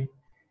life for me.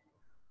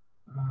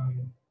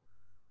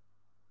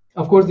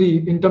 Of course,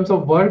 in terms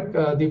of work,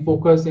 the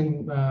focus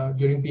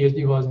during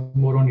PhD was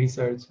more on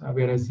research,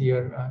 whereas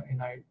here in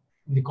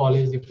the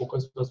college, the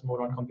focus was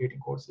more on completing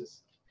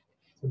courses.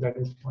 So that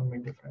is one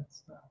main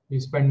difference. You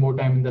spend more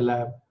time in the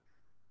lab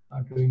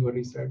doing your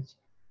research,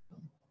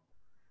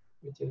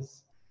 which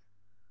is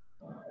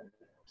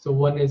so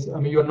one is, I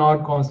mean, you're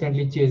not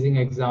constantly chasing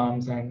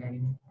exams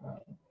and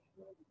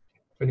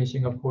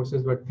finishing up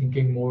courses, but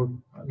thinking more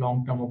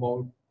long term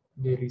about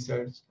the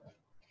research.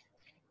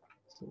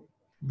 So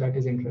that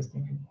is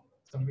interesting in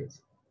some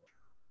ways.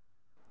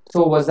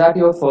 So was that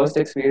your first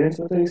experience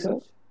with the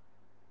research?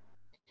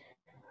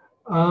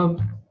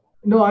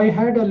 No, I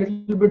had a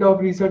little bit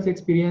of research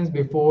experience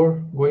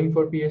before going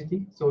for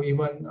PhD. So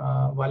even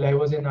while I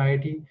was in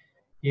IIT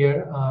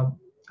here,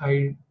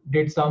 I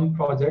did some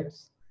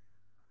projects,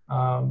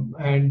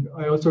 and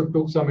I also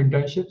took some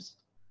internships.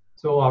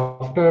 So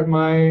after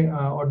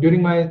or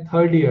during my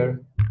third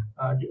year,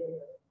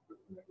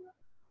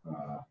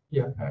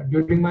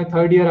 during my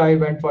third year, I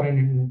went for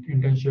an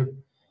internship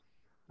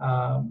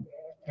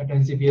at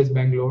NCPS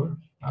Bangalore.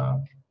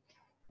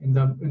 In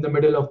the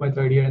middle of my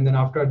third year, and then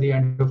after the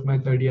end of my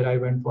third year, I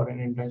went for an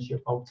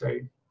internship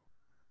outside.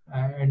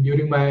 And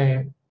during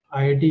my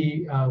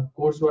IIT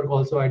coursework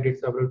also, I did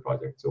several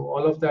projects. So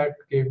all of that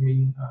gave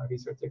me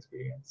research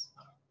experience,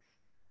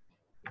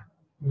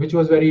 which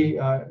was very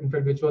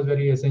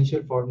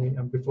essential for me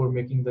before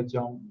making the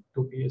jump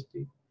to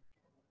PhD.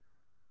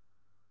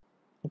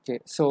 Okay,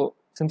 so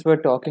since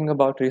we're talking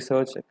about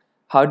research,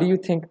 how do you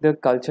think the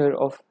culture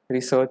of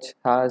research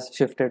has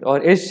shifted or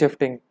is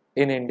shifting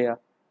in India?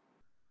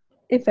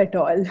 If at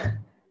all.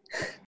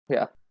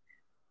 Yeah.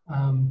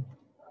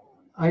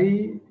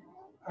 I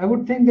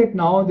would think that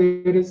now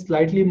there is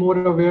slightly more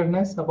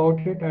awareness about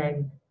it,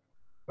 and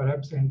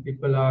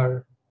people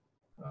are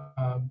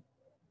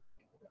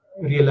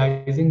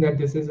realizing that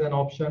this is an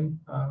option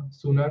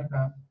sooner.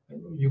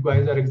 You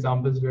guys are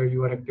examples where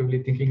you are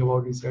actively thinking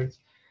about research.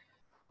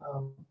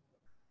 Um,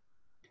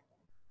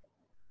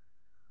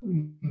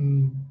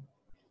 mm,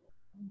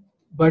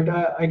 but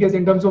I guess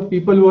in terms of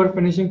people who are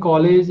finishing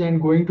college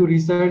and going to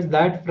research,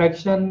 that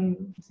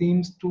fraction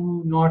seems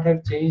to not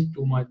have changed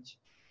too much.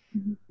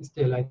 Mhm.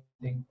 Still, I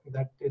think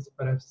that is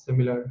perhaps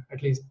similar,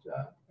 at least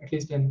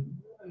in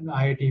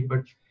IIT,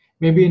 but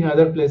maybe in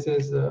other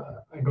places,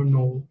 I don't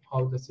know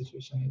how the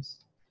situation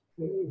is,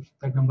 if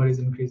that number is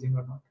increasing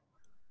or not.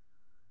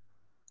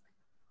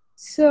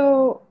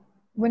 So,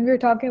 when we're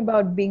talking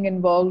about being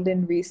involved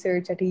in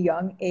research at a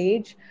young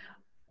age,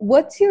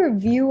 what's your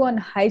view on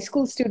high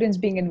school students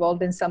being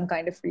involved in some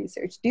kind of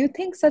research? Do you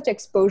think such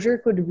exposure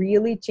could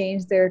really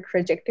change their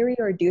trajectory,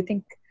 or do you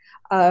think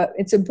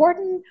it's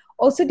important?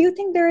 Also, do you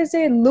think there is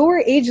a lower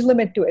age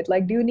limit to it?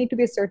 Like, do you need to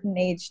be a certain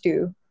age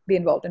to be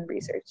involved in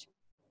research?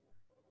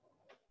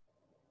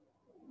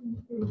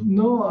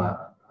 No,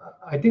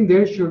 I think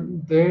there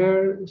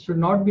should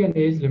not be an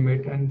age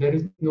limit, and there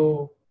is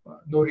no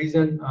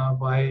reason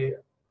why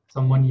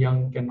someone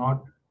young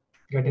cannot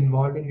get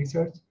involved in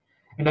research.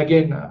 And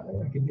again,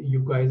 you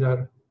guys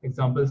are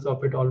examples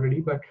of it already.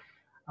 But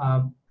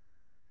um,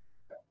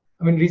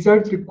 I mean,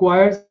 research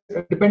requires,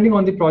 depending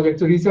on the project.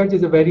 So research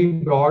is a very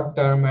broad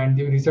term, and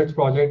the research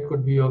project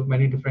could be of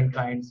many different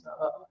kinds.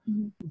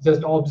 Mhm.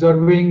 Just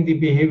observing the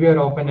behavior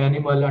of an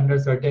animal under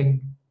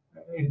certain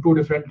in two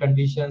different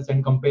conditions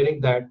and comparing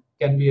that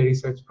can be a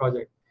research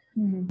project.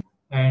 Mhm.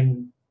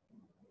 And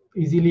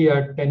easily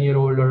a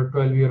 10-year-old or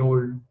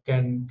 12-year-old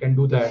can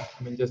do that.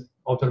 I mean, just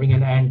observing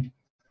an ant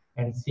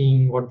and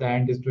seeing what the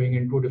ant is doing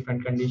in two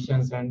different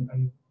conditions,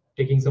 and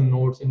taking some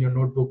notes in your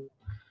notebook.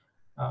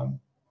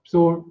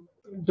 So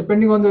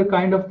depending on the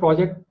kind of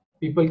project,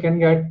 people can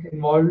get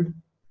involved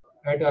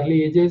at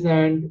early ages,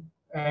 and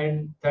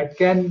that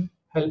can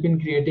help in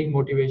creating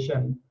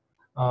motivation,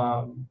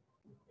 um,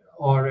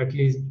 or at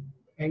least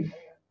en-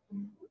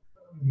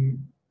 mm,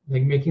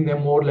 like making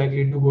them more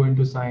likely to go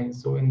into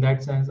science. So in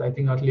that sense, I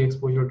think early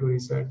exposure to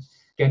research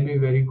can be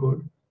very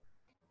good.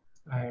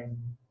 And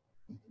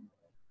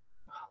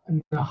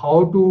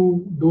how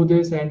to do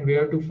this and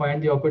where to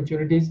find the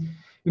opportunities,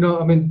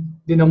 I mean,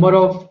 the number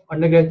of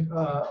undergrad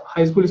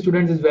high school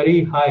students is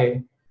very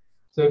high.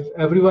 So if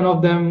every one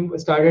of them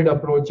started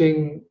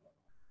approaching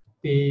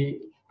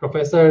the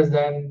professors,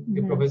 then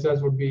the Mhm.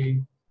 professors would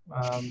be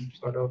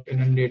sort of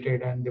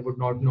inundated, and they would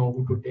not know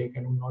who to take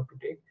and who not to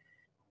take.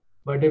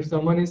 But if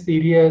someone is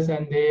serious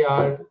and they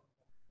are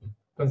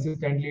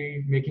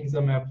consistently making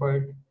some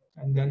effort,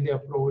 and then they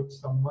approach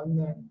someone,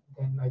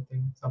 then I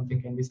think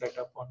something can be set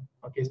up on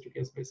a case to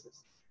case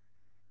basis.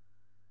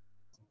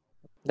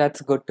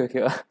 That's good to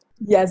hear.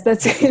 Yes,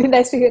 that's really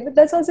nice to hear. But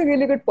that's also a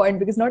really good point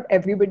because not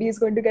everybody is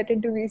going to get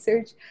into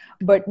research,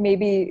 but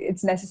maybe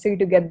it's necessary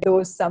to get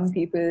those some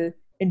people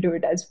into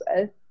it as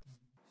well.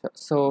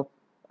 So,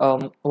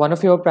 one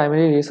of your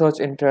primary research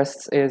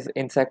interests is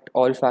insect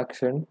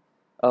olfaction.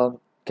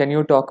 Can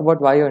you talk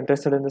about why you're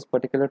interested in this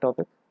particular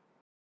topic?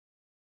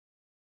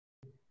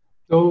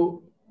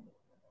 So,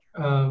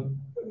 uh,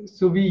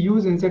 so we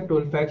use insect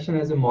olfaction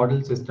as a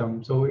model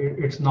system. So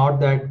it's not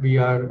that we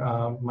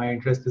are my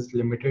interest is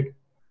limited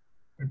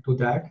to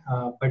that,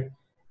 but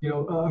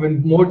I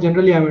mean, more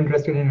generally, I'm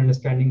interested in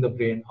understanding the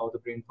brain, how the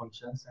brain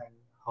functions, and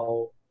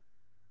how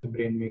the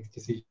brain makes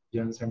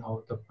decisions, and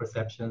how the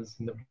perceptions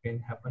in the brain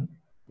happen.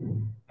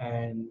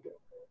 And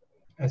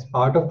as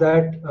part of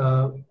that,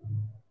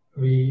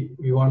 we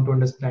want to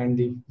understand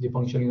the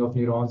functioning of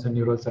neurons and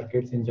neural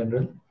circuits in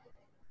general.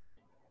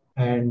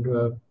 And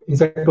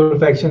insect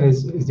olfaction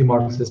is the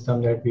model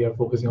system that we are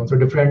focusing on. So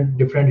different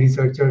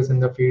researchers in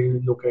the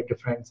field look at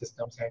different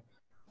systems, and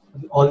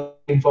all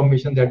the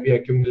information that we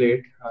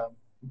accumulate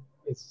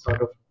is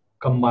sort of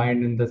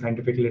combined in the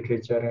scientific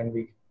literature, and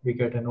we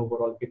get an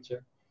overall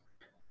picture.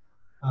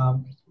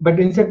 But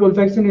insect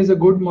olfaction is a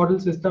good model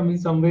system in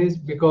some ways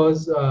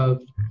because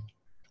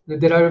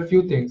there are a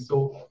few things.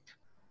 So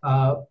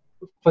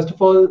first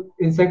of all,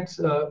 insects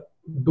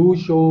do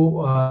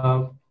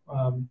show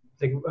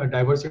like a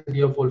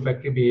diversity of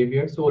olfactory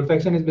behavior. So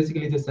olfaction is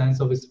basically the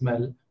sense of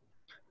smell,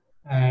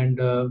 and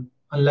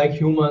unlike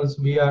humans,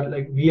 we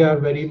are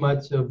very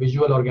much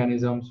visual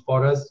organisms.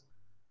 For us,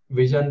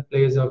 vision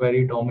plays a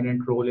very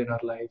dominant role in our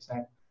lives,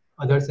 and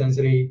other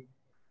sensory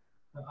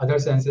other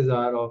senses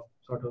are of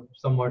sort of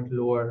somewhat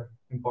lower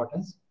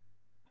importance.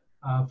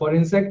 For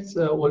insects,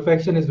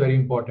 olfaction is very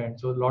important.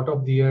 So a lot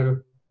of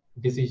their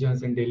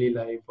decisions in daily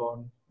life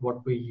on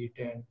what we eat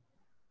and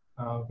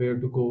where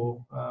to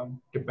go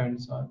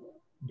depends on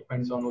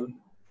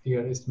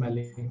their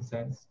smelling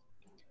sense.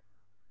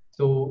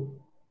 So,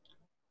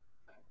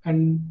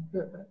 and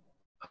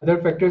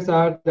other factors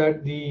are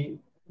that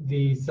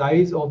the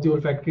size of the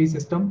olfactory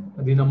system,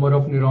 the number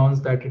of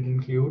neurons that it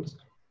includes,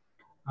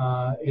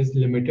 is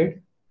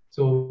limited.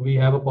 So we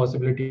have a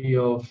possibility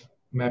of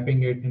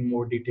mapping it in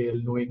more detail,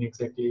 knowing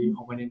exactly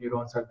how many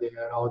neurons are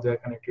there, how they are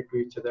connected to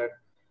each other.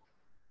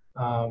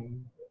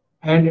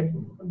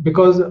 And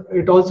because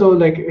it also,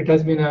 like, it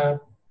has been a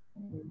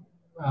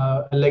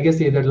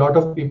legacy that a lot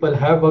of people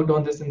have worked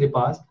on this in the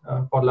past.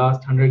 For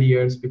last 100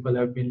 years, people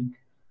have been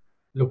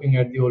looking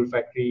at the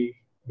olfactory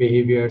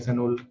behaviors and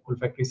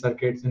olfactory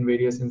circuits in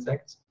various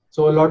insects.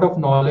 So a lot of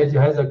knowledge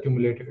has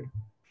accumulated,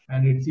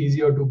 and it's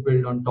easier to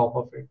build on top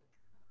of it.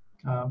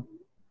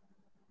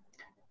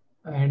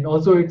 And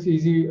also it's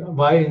easy.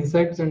 Why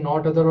insects and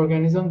not other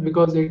organisms?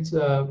 Because it's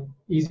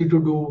easy to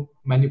do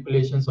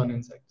manipulations on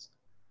insects.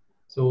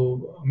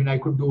 So I mean, I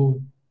could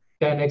do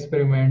 10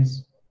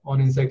 experiments on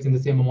insects in the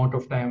same amount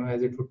of time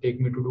as it would take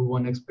me to do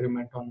one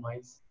experiment on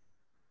mice.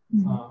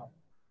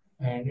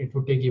 And it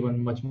would take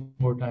even much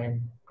more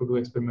time to do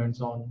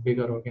experiments on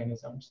bigger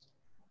organisms.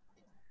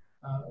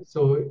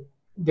 So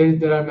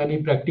there are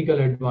many practical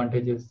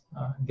advantages.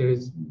 There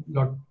is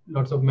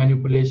lots of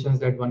manipulations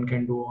that one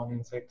can do on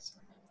insects.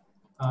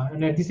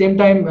 And at the same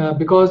time,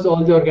 because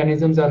all the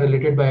organisms are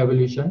related by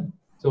evolution,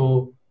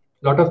 so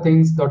lot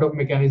of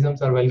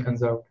mechanisms are well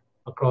conserved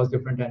across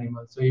different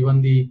animals. So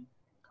even the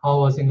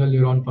how a single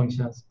neuron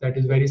functions, that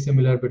is very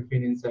similar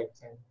between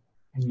insects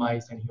and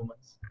mice and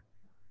humans.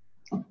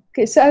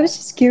 Okay, so I was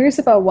just curious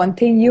about one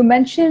thing. You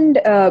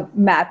mentioned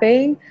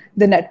mapping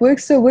the network.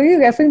 So were you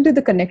referring to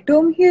the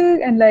connectome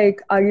here? And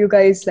like, are you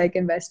guys like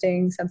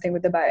investing something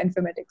with the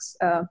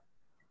bioinformatics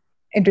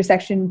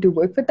intersection to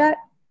work with that?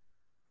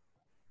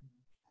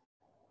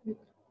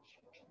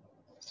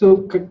 So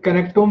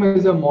connectome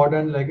is a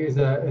modern, like is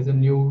a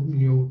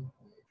new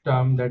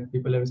term that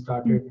people have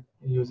started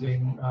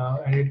using,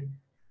 and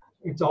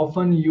it's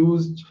often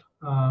used.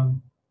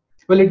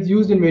 Well, it's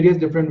used in various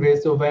different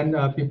ways. So when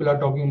people are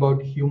talking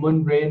about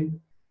human brain,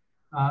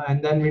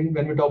 and then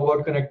when we talk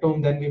about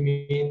connectome, then we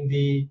mean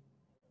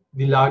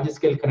the large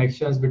scale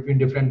connections between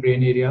different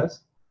brain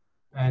areas,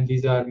 and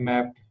these are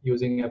mapped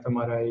using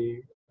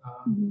fMRI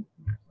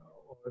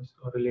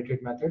or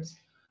related methods.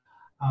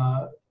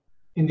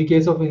 In the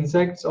case of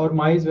insects or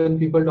mice, when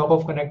people talk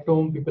of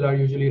connectome, people are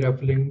usually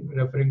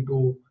referring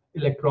to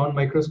electron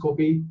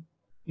microscopy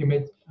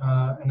image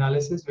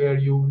analysis, where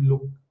you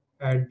look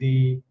at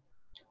the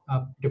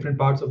different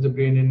parts of the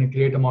brain in a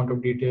great amount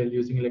of detail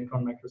using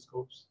electron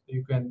microscopes.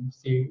 You can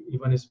see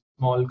even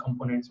small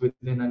components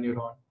within a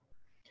neuron.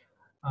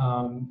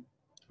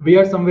 We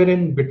are somewhere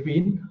in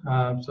between,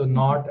 so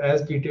not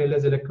as detailed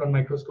as electron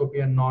microscopy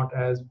and not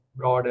as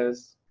broad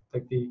as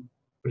like the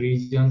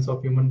regions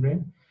of human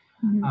brain,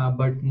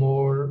 but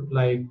more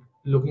like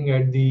looking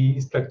at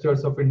the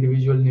structures of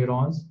individual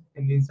neurons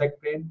in the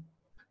insect brain,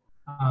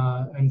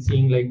 and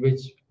seeing like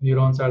which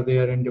neurons are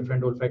there in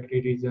different olfactory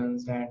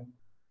regions and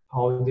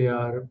how they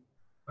are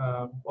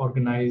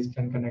organized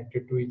and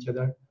connected to each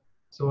other.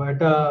 So at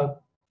a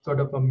sort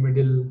of a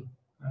middle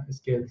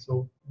scale,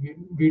 so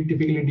we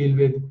typically deal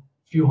with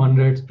few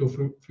hundreds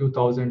to few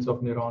thousands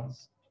of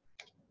neurons.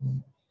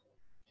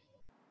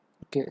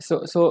 Okay,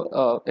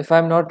 so if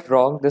I'm not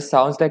wrong, this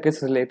sounds like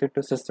it's related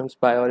to systems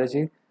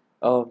biology.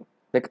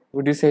 Like,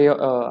 would you say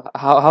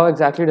how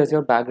exactly does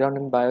your background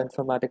in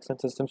bioinformatics and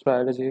systems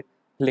biology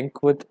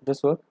link with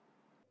this work?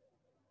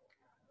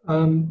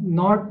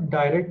 Not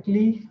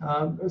directly.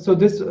 So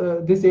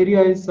this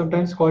area is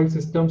sometimes called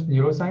systems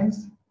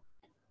neuroscience,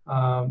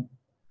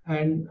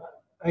 and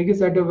I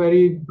guess at a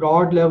very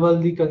broad level,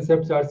 the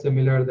concepts are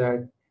similar.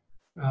 That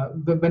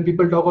when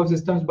people talk of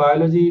systems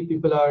biology,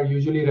 people are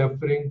usually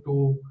referring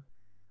to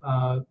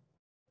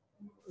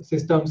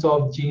systems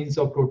of genes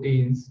or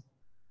proteins,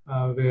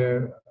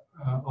 where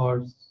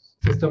or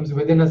systems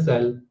within a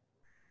cell,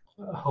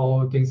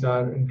 how things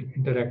are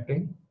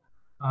interacting.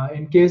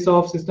 In case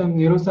of systems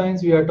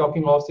neuroscience, we are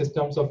talking of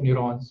systems of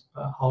neurons,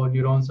 how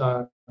neurons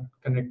are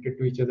connected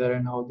to each other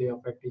and how they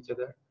affect each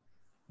other,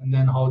 and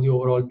then how the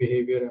overall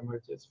behavior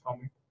emerges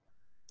from it.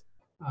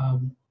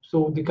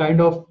 So the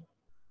kind of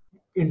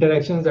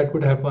interactions that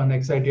could happen,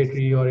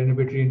 excitatory or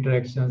inhibitory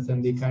interactions,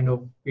 and the kind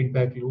of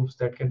feedback loops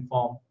that can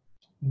form,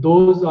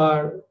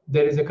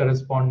 there is a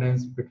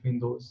correspondence between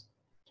those,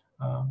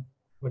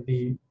 but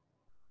the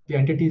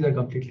entities are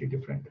completely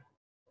different.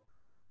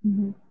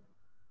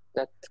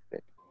 That's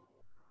great.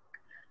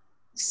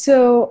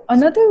 So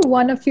another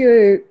one of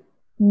your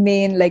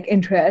main like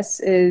interests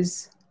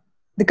is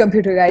the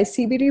computerized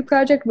CBD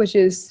project, which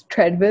is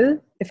Treadwell,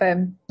 if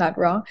I'm not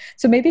wrong.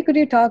 So maybe could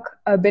you talk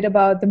a bit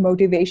about the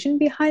motivation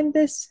behind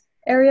this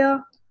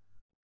area?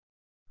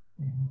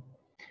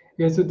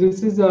 Yeah, so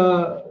this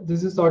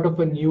is sort of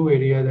a new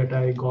area that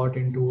I got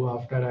into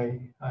after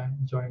I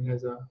joined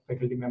as a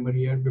faculty member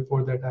here.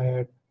 Before that, I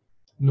had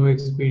no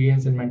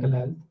experience in mental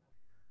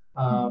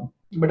health.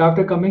 But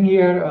after coming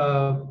here,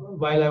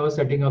 while I was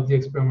setting up the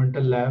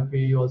experimental lab,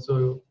 we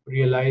also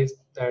realized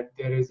that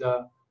there is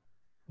a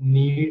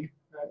need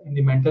in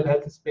the mental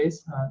health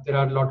space. There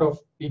are a lot of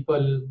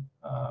people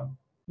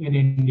in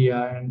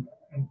India and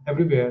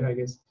everywhere, I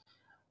guess,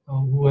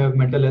 who have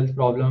mental health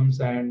problems,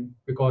 and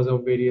because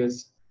of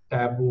various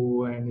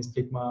taboo and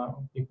stigma,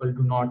 people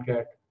do not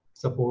get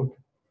support.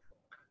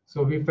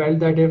 So we felt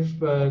that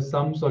if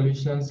some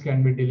solutions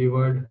can be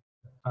delivered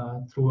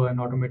through an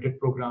automated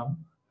program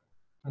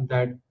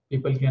that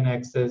people can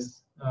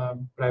access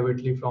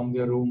privately from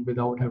their room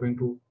without having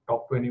to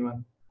talk to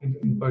anyone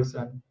in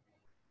person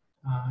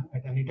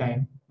at any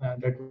time,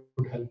 that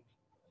would help.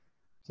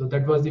 So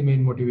that was the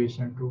main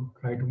motivation, to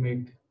try to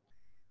make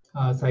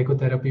a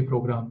psychotherapy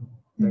program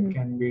that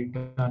can be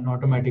done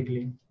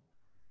automatically.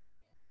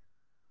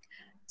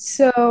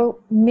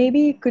 So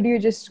maybe could you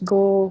just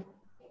go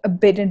a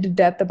bit into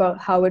depth about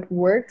how it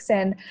works?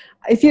 And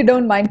if you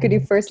don't mind, could you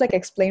first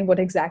explain what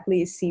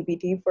exactly is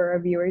CBT for our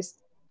viewers?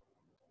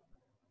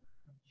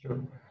 Sure.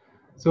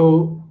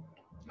 So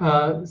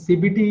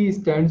CBT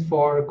stands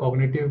for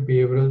Cognitive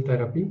Behavioral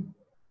Therapy.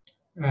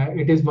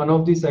 It is one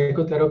of the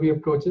psychotherapy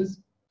approaches.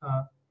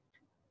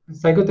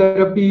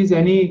 Psychotherapy is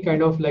any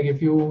kind of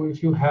if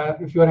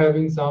you are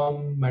having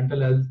some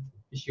mental health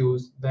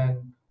issues,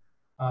 then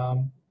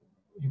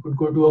you could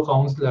go to a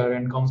counselor,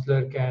 and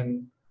counselor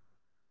can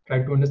try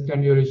to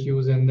understand your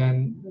issues, and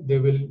then they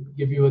will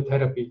give you a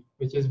therapy,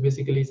 which is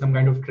basically some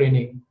kind of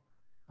training.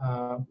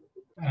 Uh,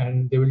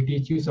 and they will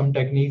teach you some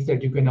techniques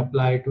that you can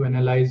apply to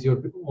analyze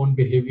your own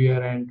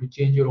behavior and to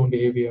change your own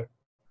behavior.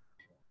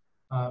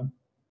 Um,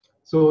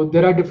 so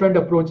there are different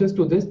approaches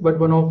to this, but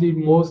one of the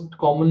most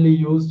commonly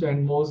used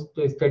and most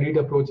studied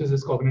approaches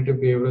is cognitive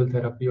behavioral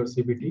therapy, or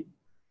CBT,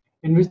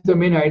 in which the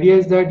main idea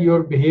is that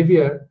your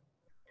behavior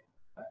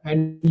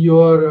and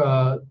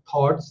your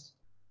thoughts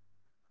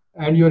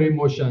and your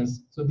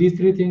emotions, so these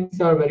three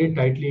things are very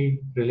tightly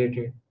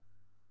related.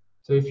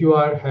 So if you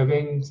are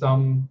having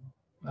some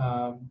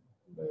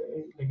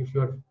if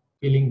you are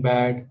feeling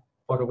bad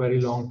for a very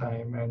long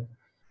time, and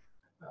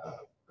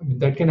I mean,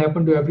 that can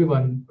happen to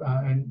everyone,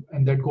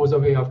 and that goes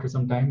away after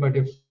some time. But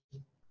if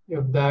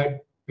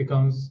that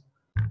becomes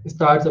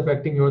starts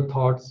affecting your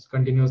thoughts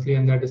continuously,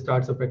 and that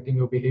starts affecting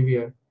your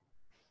behavior,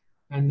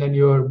 and then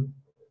your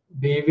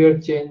behavior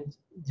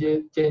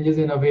changes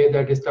in a way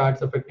that it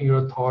starts affecting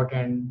your thought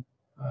and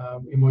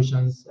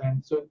emotions,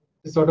 and so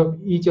sort of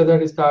each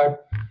other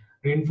start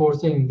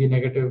reinforcing the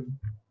negative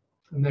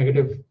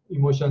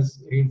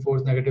emotions,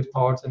 reinforce negative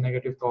thoughts, and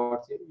negative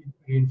thoughts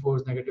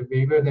reinforce negative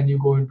behavior, then you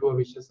go into a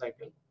vicious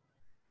cycle.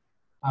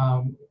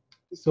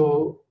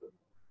 So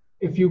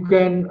if you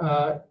can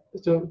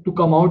so to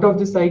come out of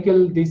the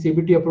cycle, the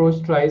CBT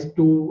approach tries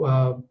to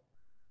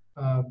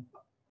uh,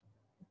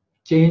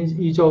 change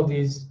each of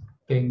these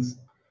things.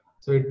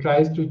 So it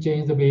tries to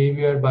change the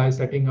behavior by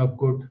setting up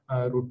good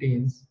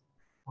routines,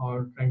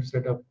 or trying to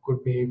set up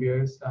good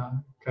behaviors.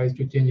 Tries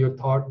to change your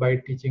thought by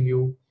teaching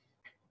you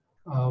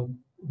uh,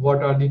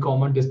 what are the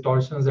common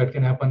distortions that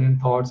can happen in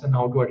thoughts, and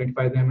how to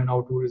identify them, and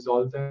how to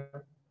resolve them,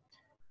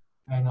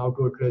 and how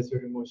to address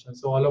your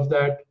emotions. So all of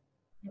that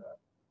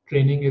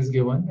training is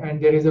given, and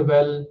there is a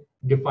well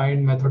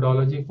defined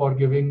methodology for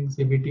giving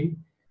CBT.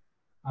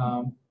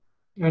 Um,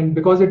 and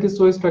because it is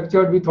so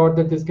structured, we thought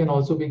that this can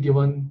also be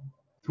given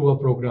through a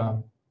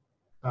program.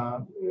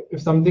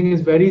 If something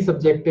is very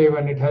subjective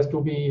and it has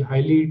to be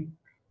highly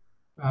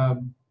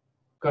um,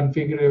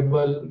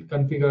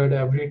 configured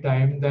every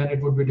time, then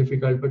it would be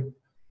difficult.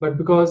 But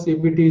because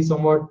CBT is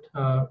somewhat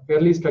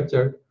fairly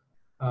structured,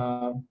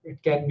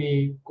 it can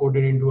be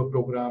coded into a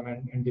program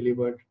and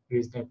delivered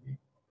reasonably.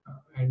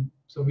 And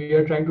so we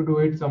are trying to do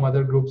it. Some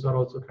other groups are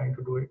also trying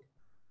to do it.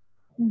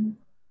 Mm-hmm.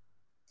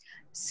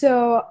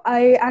 So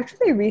I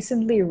actually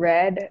recently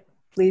read,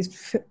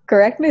 please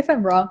correct me if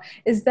I'm wrong,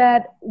 is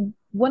that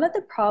one of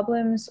the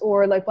problems,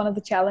 or one of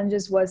the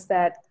challenges, was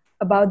that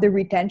about the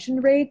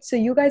retention rate. So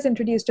you guys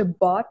introduced a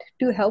bot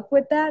to help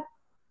with that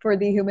for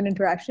the human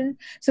interaction.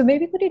 So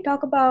maybe could you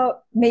talk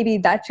about maybe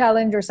that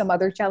challenge or some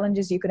other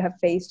challenges you could have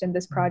faced in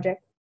this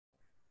project?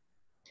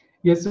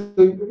 Yes,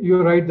 so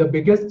you're right. The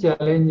biggest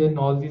challenge in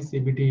all these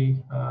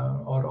CBT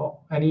or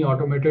any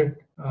automated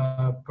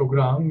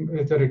program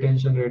is the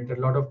retention rate. A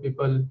lot of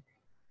people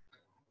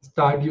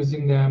start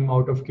using them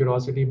out of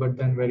curiosity, but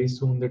then very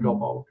soon they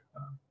drop out.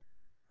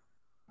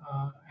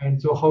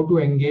 And so how to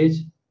engage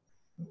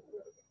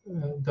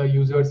the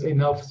users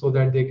enough so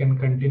that they can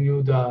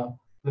continue the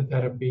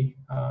therapy,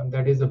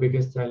 that is the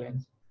biggest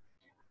challenge.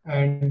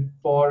 And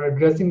for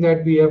addressing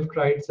that, we have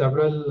tried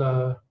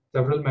several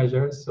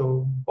measures.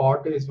 So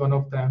bot is one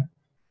of them,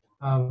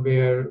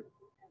 where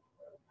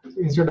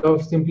instead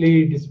of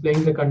simply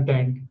displaying the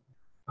content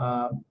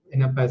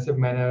in a passive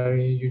manner,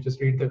 you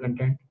just read the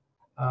content.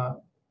 Uh,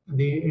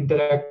 the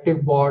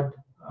interactive bot,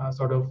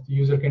 sort of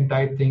user can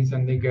type things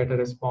and they get a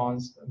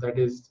response that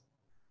is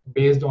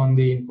based on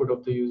the input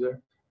of the user.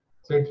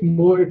 So it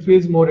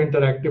feels more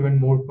interactive and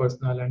more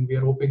personal, and we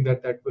are hoping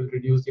that that will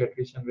reduce the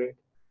attrition rate.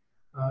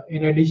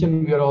 In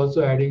addition, we are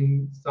also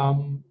adding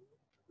some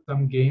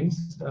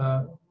games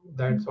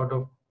that sort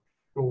of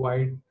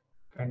provide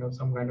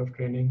some kind of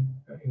training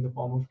in the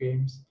form of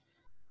games.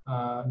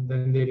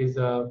 Then there is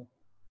a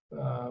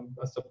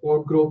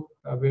support group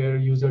where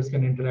users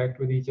can interact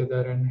with each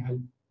other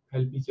and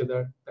help each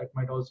other. That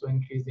might also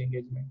increase the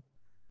engagement.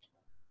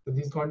 So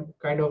these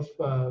kind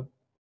of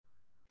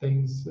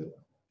things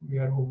we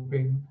are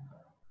hoping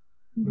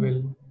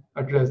will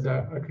address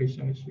the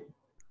attrition issue.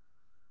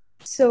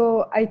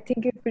 So I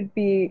think it would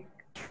be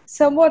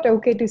somewhat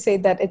okay to say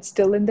that it's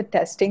still in the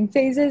testing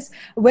phases.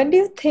 When do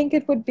you think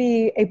it would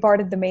be a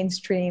part of the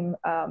mainstream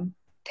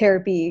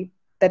therapy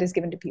that is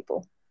given to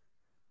people?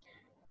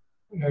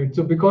 Right.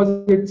 So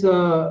because it's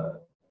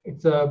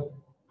a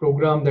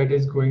program that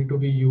is going to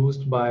be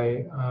used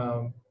by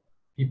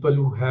people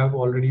who have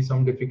already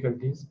some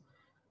difficulties.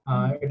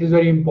 It is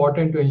very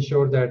important to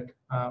ensure that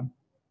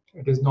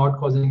it is not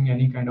causing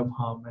any kind of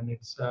harm, and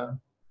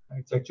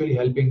it's actually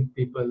helping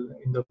people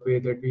in the way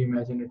that we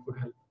imagine it would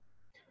help.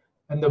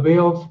 And the way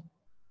of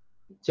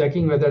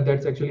checking whether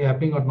that's actually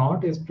happening or not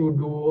is to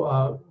do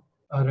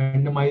a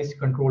randomized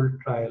controlled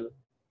trial,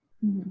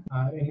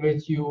 in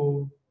which you,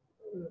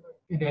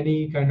 in any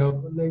kind of,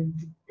 like,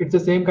 it's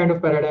the same kind of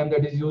paradigm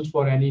that is used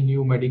for any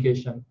new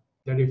medication.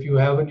 That if you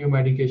have a new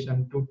medication,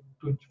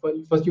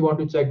 first you want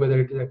to check whether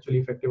it is actually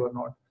effective or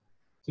not.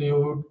 So you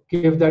would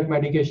give that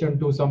medication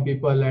to some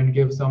people and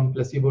give some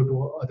placebo to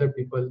other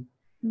people,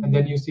 and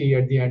then you see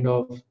at the end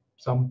of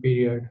some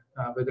period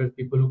whether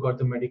people who got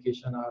the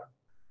medication are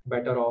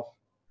better off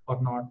or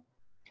not.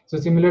 So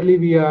similarly,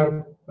 we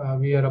are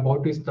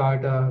about to start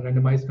a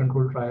randomized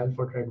control trial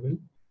for treadmill,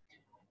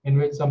 in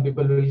which some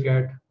people will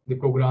get the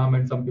program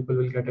and some people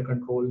will get a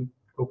control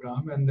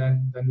program, and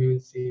then we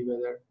will see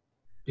whether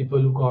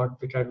people who got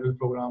the treadmill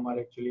program are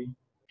actually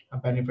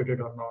benefited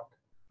or not.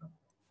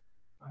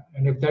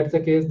 And if that's the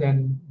case,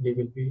 then we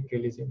will be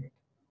releasing it.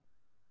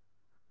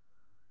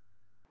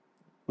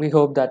 We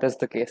hope that is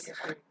the case.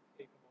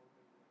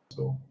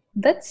 So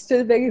That's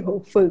still very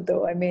hopeful,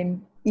 though. I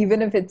mean,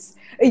 even if it's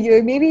a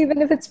year, maybe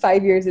even if it's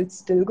 5 years, it's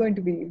still going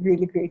to be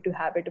really great to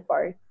have it a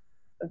part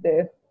of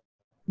the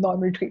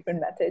normal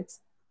treatment methods.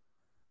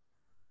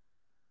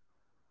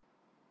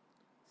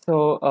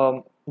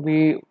 So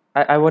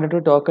I wanted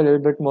to talk a little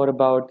bit more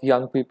about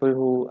young people,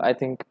 who I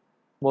think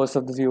most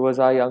of the viewers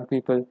are young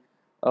people.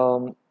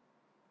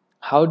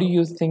 How do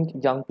you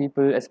think young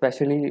people,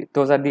 especially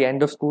those at the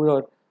end of school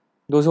or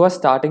those who are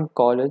starting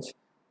college,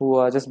 who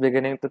are just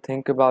beginning to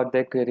think about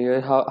their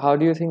career, how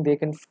do you think they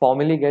can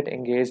formally get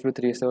engaged with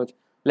research?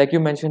 Like you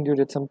mentioned, you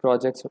did some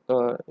projects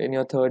in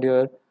your third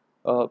year,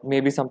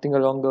 maybe something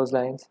along those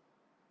lines.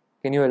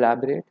 Can you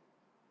elaborate?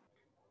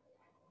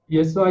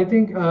 yes, so I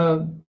think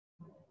I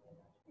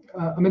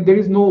mean, there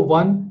is no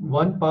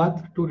one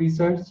path to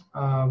research.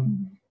 Uh,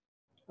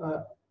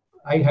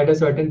 I had a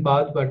certain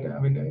path, but I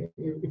mean,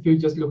 if you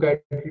just look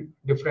at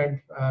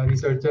different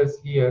researchers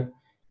here,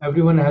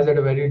 everyone has had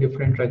a very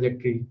different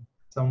trajectory.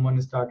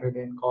 Someone started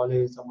in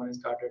college, someone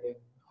started in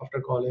after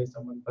college,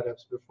 someone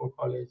perhaps before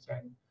college,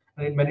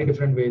 and in many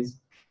different ways.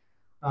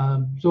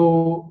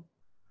 So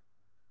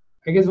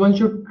I guess one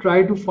should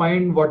try to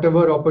find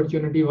whatever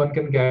opportunity one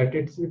can get.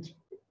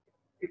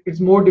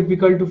 It's more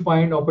difficult to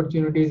find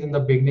opportunities in the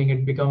beginning.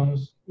 It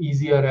becomes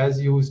easier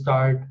as you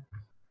start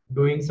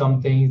doing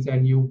some things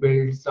and you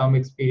build some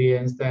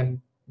experience.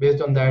 Then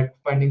based on that,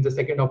 finding the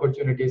second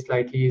opportunity is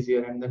slightly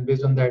easier, and then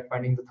based on that,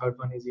 finding the third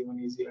one is even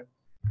easier.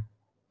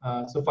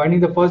 So finding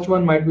the first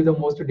one might be the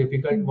most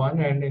difficult one,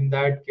 and in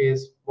that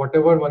case,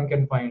 whatever one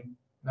can find.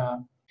 Uh,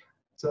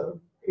 so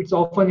it's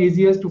often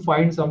easiest to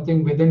find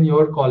something within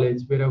your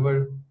college,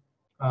 wherever.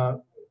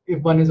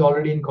 If one is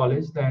already in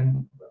college,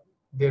 then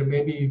there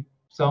may be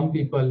some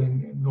people,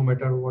 no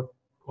matter what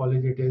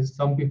college it is,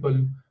 some people,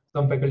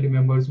 some faculty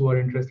members who are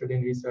interested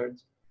in research.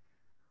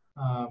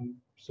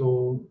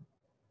 So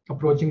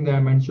approaching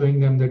them and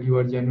showing them that you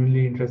are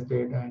genuinely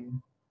interested,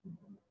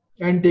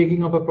 and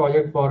taking up a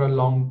project for a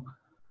long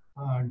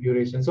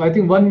duration. So I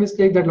think one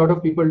mistake that a lot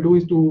of people do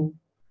is to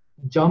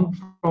jump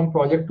from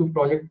project to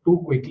project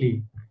too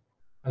quickly.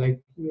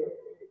 Like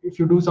if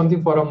you do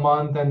something for a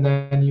month and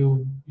then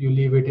you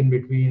leave it in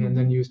between, and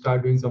then you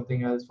start doing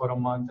something else for a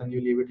month and you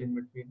leave it in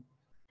between,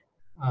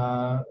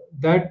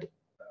 that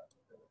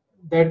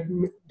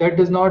that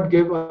does not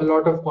give a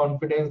lot of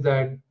confidence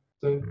that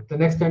the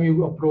next time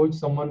you approach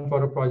someone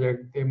for a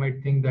project, they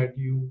might think that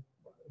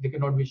they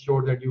cannot be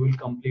sure that you will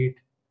complete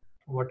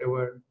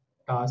whatever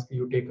task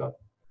you take up.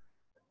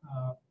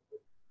 uh,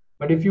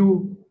 but if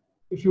you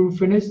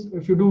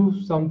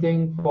do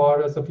something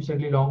for a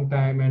sufficiently long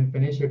time and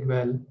finish it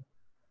well,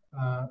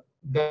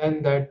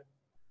 then that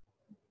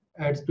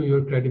adds to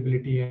your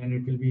credibility, and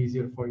it will be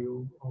easier for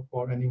you or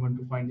for anyone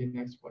to find the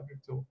next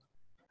project. So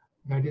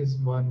that is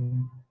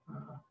one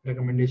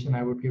recommendation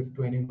I would give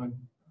to anyone,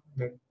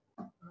 that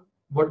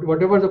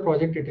whatever the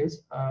project it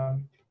is,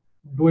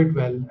 do it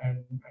well,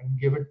 and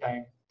give it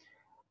time.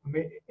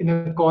 In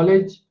a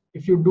college,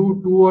 if you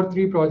do 2 or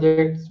 3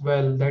 projects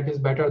well, that is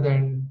better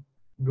than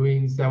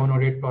doing 7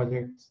 or 8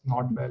 projects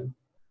not well.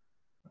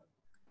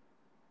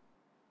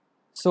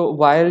 So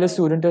while the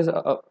student is,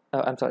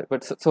 I'm sorry,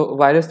 but so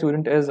while a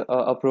student is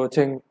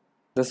approaching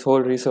this whole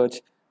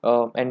research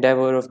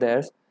endeavor of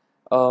theirs,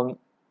 um,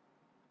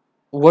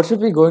 what should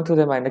be going through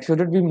their mind? Like,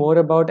 should it be more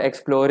about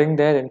exploring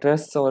their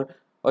interests, or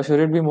should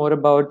it be more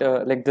about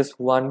like this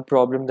one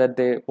problem that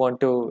they want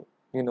to,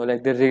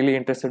 like they're really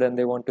interested and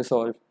they want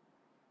to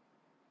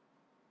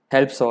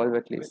help solve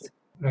at least?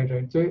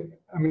 Right. So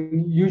I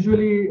mean,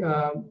 usually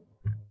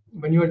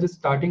when you are just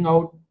starting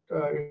out,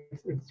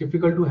 it's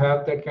difficult to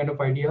have that kind of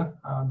idea,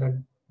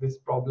 that this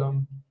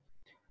problem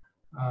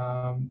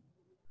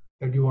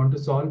that you want to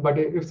solve. But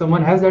if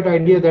someone has that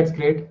idea, that's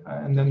great,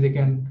 and then they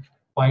can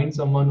find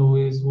someone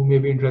who may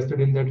be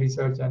interested in that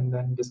research and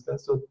then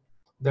discuss. So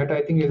that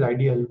I think is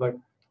ideal. But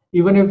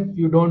even if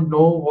you don't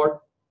know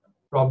what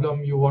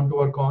problem you want to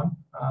work on,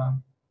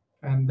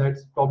 and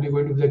that's probably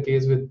going to be the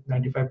case with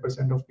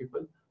 95% of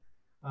people.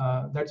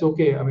 That's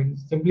okay. I mean,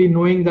 simply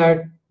knowing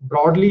that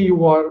broadly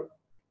you are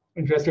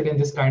interested in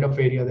this kind of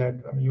area, that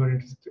you are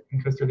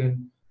interested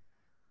in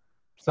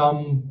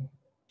some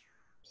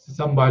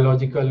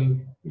biological,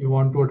 you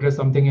want to address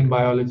something in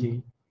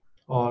biology,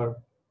 or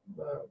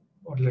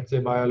or let's say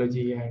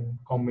biology and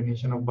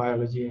combination of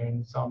biology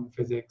and some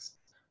physics.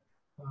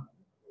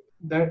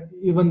 That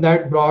even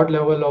that broad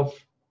level of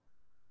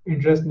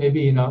interest may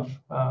be enough,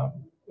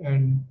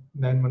 and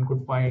then one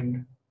could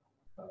find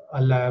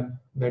a lab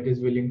that is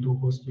willing to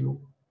host you.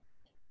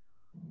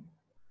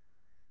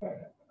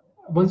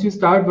 Once you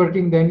start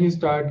working, then you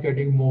start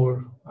getting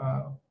more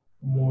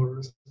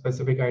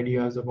specific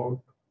ideas about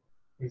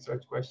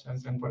research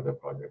questions and further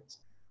projects.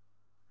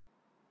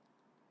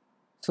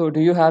 So,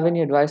 do you have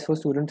any advice for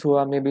students who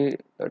are maybe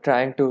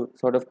trying to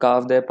sort of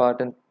carve their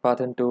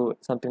path into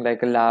something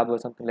like a lab or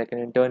something like an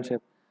internship?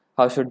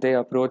 How should they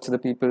approach the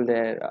people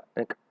there?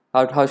 Like,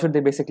 how should they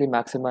basically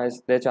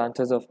maximize their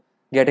chances of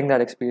getting that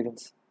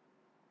experience?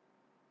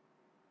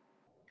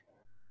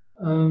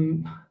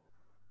 Um,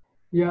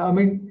 yeah, I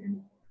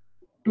mean,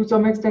 to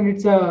some extent,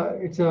 it's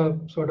a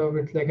sort of,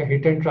 it's like a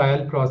hit and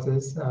trial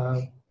process.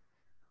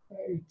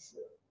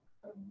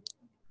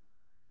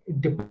 It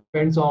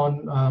depends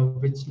on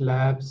which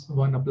labs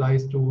one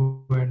applies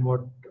to and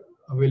what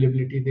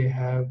availability they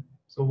have.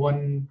 So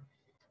one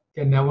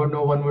can never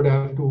know. One would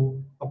have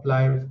to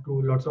apply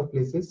to lots of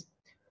places.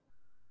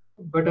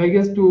 But I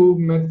guess to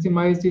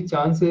maximize the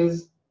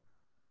chances,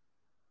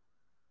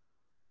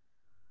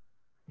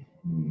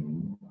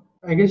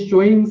 I guess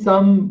showing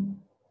some,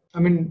 I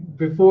mean,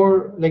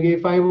 before, like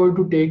if I were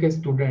to take a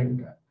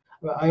student,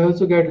 I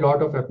also get a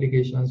lot of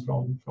applications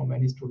from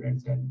many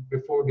students, and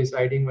before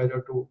deciding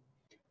whether to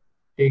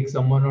take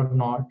someone or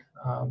not,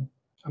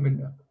 I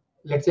mean,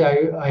 let's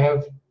say I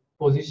have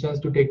positions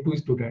to take 2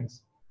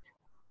 students,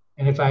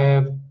 and if I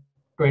have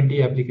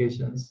 20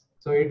 applications,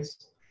 so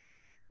it's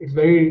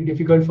very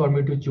difficult for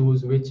me to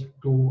choose which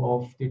 2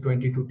 of the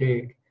 20 to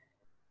take,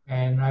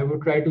 and I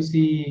would try to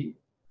see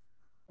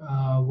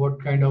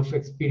what kind of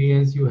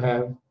experience you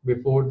have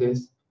before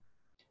this,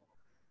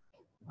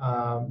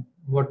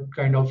 what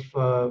kind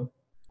of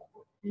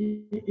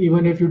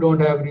even if you don't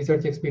have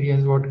research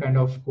experience, what kind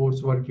of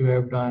coursework you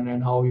have done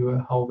and how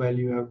well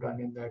you have done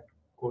in that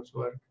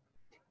coursework.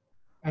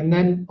 And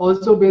then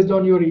also based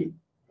on your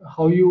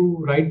how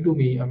you write to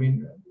me, I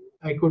mean,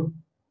 I could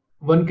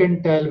one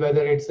can tell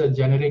whether it's a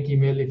generic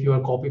email if you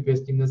are copy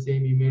pasting the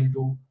same email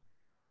to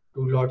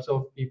lots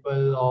of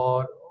people,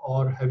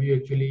 or have you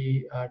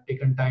actually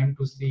taken time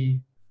to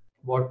see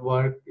what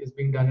work is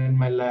being done in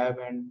my lab,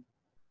 and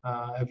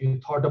have you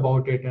thought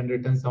about it and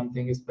written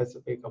something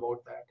specific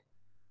about that.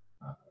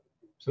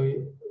 So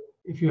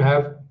if you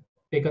have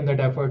taken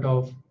that effort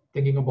of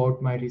thinking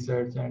about my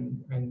research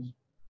and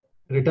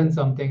written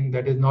something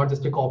that is not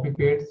just a copy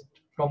paste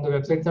from the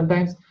website.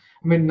 Sometimes,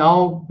 I mean,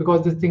 now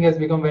because this thing has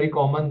become very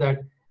common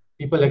that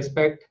people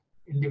expect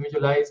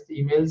individualized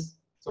emails.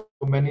 So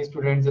many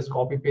students just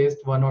copy paste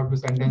 1 or 2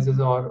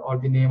 sentences or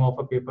the name of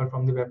a paper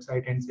from the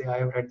website and say, I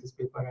have read this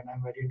paper and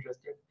I'm very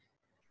interested.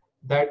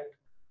 That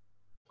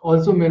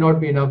also may not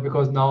be enough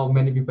because now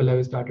many people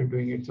have started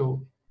doing it.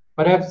 So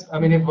perhaps, I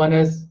mean, if one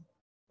has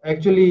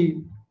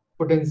actually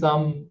put in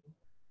some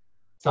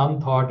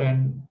thought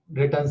and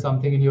written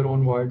something in your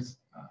own words,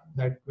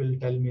 that will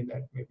tell me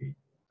that maybe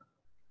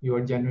you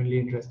are genuinely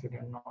interested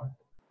and not.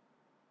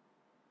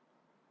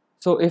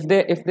 So, if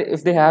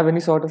they have any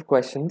sort of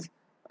questions,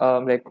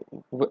 like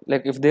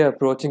if they're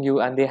approaching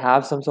you and they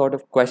have some sort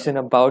of question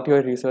about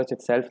your research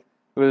itself,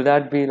 will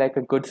that be like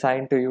a good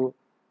sign to you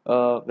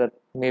that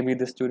maybe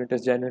the student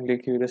is genuinely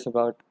curious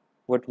about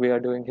what we are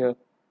doing here?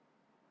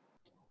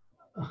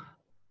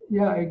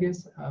 Yeah, I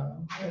guess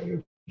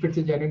if it's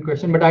a genuine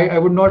question, but I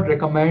would not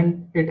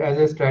recommend it as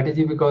a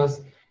strategy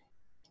because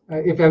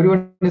if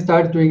everyone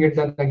starts doing it,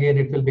 then again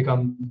it will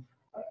become.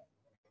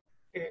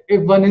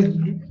 If one is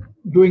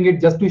doing it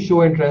just to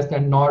show interest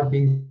and not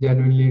being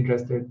genuinely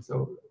interested,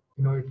 so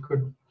it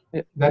could,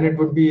 Yeah. then it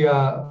would be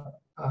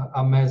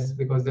a mess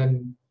because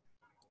then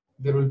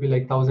there will be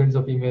like thousands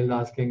of emails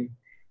asking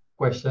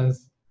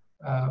questions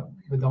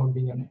without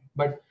being an.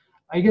 But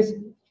I guess,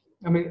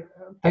 I mean,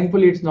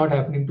 thankfully it's not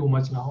happening too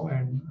much now,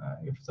 and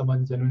if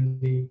someone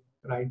genuinely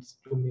writes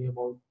to me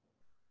about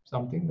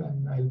something,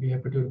 then I'll be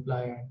happy to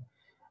reply,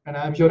 and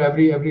I'm sure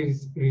every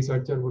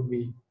researcher would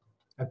be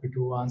happy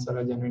to answer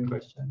a genuine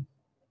question,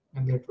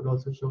 and that would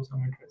also show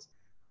some interest.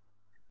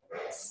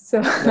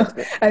 So That's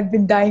good. I've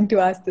been dying to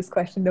ask this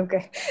question.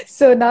 Okay.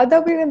 So now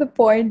that we're in the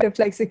point of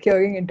like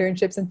securing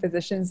internships and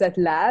positions at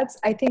labs,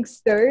 I think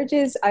Surge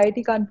is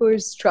IIT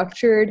Kanpur's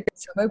structured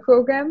summer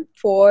program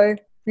for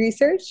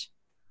research,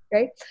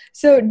 right?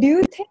 So do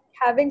you think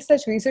having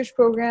such research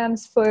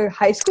programs for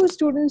high school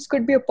students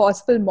could be a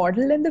possible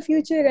model in the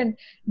future? And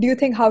do you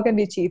think how can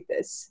we achieve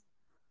this,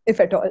 if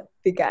at all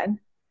we can?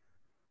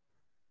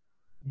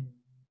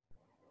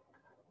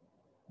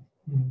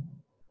 Hmm.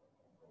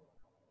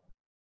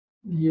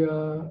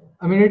 Yeah,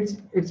 I mean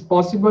it's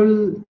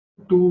possible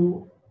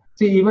to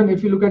see even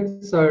if you look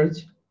at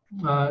Surge.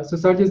 So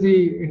Surge is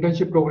the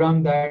internship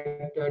program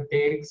that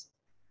takes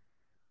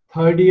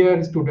third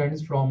year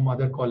students from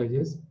other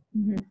colleges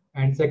Mm-hmm.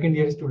 and second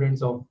year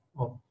students of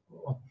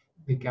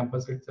the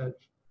campus itself.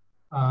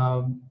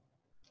 Um,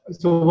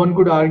 so one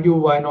could argue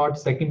why not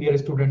second year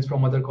students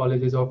from other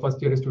colleges or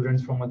first year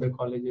students from other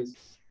colleges,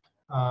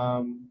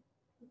 um,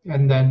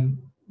 and then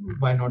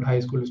why not high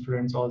school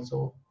students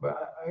also? But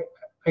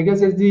I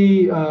guess it's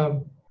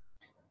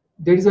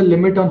there is a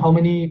limit on how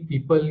many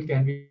people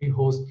can be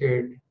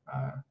hosted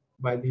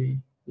by the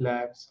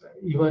labs.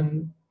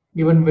 Even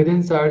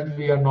within Surge,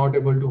 we are not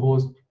able to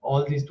host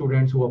all the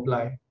students who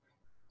apply.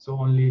 So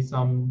only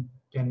some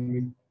can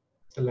be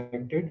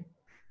selected.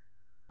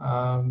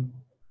 Um,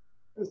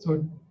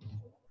 so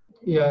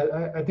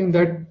yeah, I think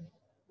that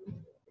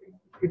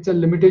it's a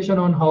limitation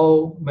on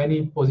how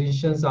many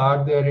positions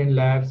are there in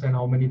labs and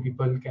how many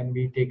people can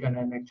be taken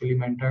and actually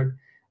mentored.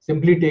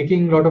 Simply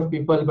taking a lot of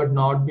people but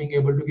not being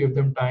able to give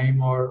them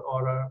time or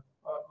a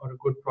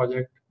good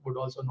project would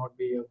also not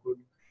be a good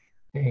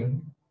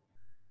thing.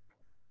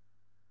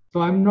 So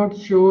I'm not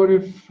sure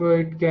if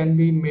it can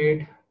be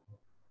made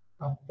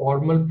a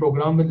formal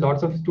program with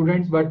lots of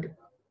students, but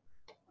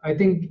I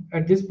think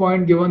at this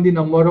point, given the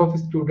number of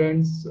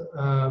students,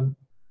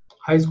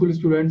 high school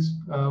students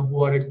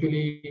who are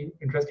actually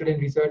interested in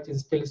research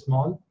is still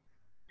small,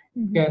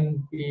 Mm-hmm.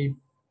 can be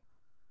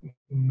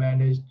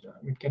managed.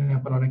 It can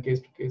happen on a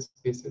case-to-case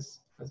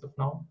basis as of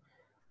now.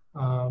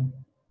 Um,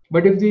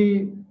 but if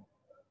the,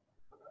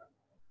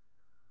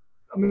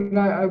 I mean,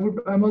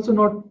 I'm also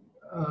not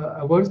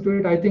averse to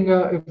it. I think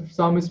if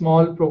some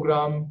small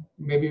program,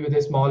 maybe with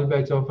a small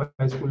batch of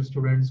high school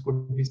students,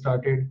 could be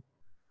started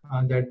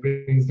that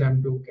brings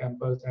them to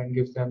campus and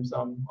gives them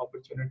some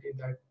opportunity,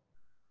 that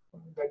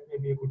may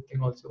be a good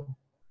thing also.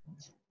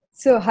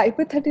 So,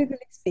 hypothetically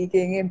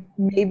speaking,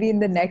 maybe in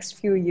the next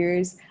few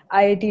years,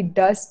 IIT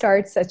does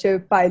start such a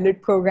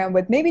pilot program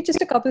with maybe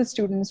just a couple of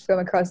students from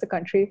across the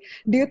country.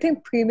 Do you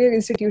think premier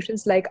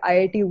institutions like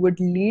IIT would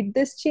lead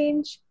this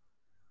change?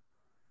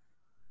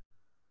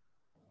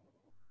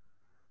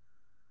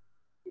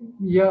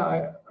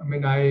 Yeah, I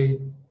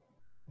mean,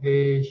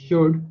 they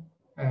should,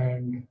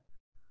 and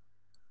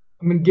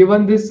I mean,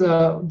 given this,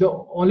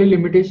 the only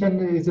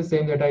limitation is the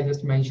same that I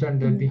just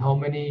mentioned, that the how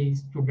many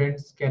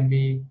students can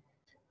be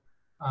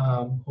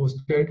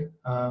hosted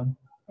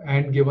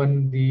and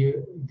given the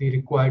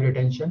required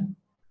attention.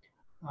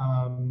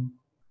 Um,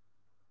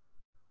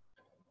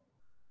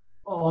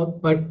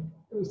 but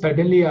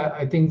certainly,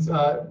 I think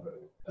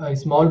a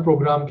small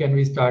program can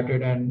be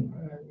started, and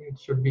it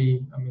should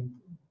be. I mean,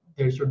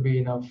 there should be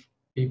enough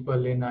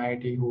people in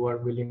IIT who are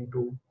willing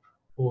to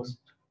host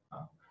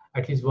uh,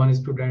 at least one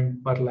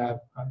student per lab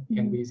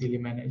can Mhm. be easily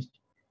managed.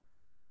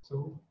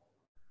 So,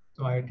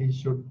 so IIT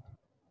should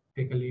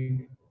take a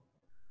lead.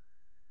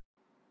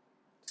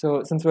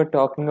 So since we're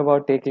talking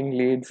about taking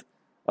leads,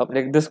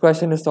 like this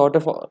question is sort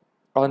of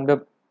on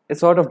the it's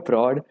sort of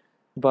broad,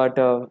 but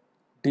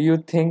do you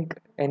think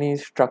any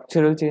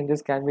structural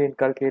changes can be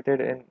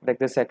inculcated in like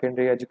the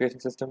secondary education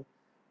system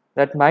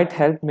that might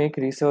help make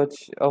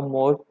research a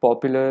more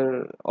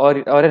popular or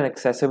an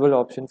accessible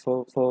option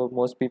for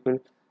most people?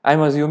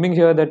 I'm assuming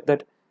here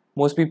that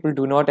most people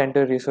do not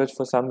enter research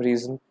for some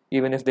reason,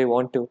 even if they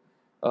want to.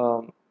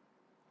 Um,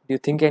 do you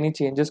think any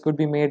changes could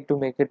be made to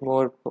make it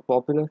more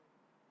popular?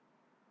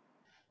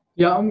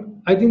 Yeah,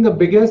 I think the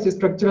biggest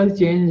structural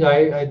change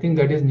I think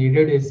that is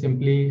needed is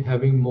simply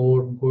having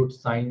more good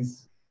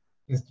science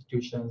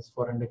institutions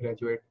for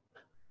undergraduate.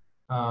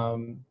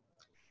 Um,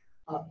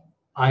 uh,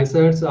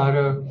 ICERs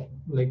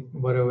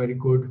were a very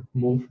good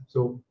move.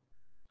 So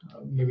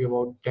maybe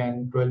about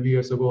 10, 12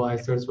 years ago,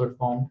 ICERs were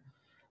formed.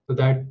 So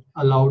that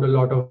allowed a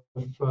lot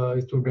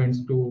of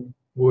students to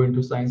go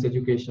into science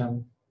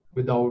education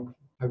without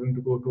having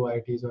to go to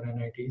IITs or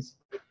NITs.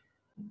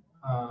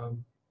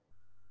 Um,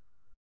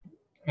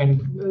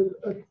 and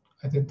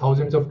I think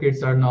thousands of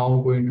kids are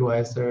now going to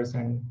ISRs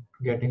and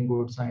getting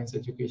good science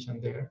education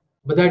there.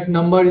 But that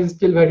number is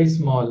still very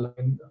small.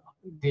 I mean,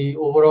 the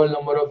overall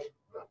number of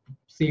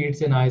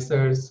seats in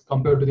ISRs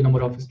compared to the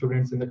number of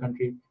students in the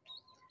country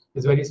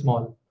is very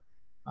small.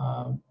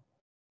 Um,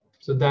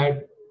 so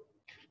that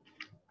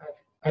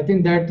I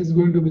think that is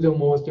going to be the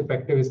most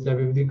effective step.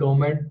 If the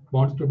government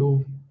wants to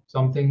do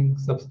something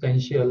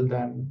substantial,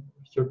 then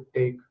it should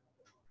take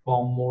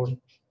form more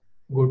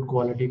good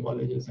quality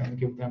colleges and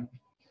give them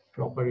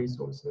proper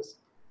resources.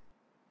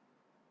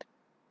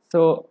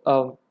 So,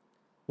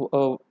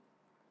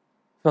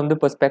 from the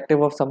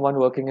perspective of someone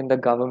working in the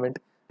government,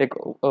 like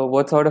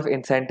what sort of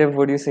incentive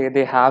would you say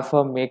they have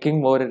for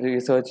making more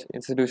research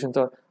institutions,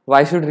 or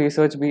why should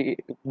research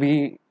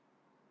be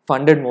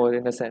funded more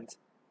in a sense?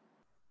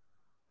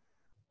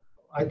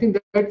 I think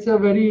that's a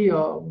very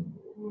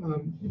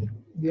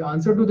the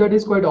answer to that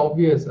is quite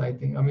obvious. I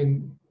think. I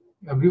mean,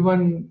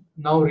 everyone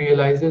now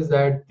realizes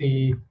that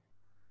the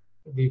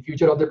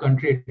future of the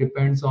country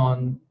depends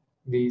on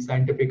the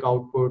scientific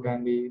output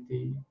and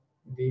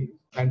the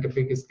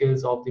scientific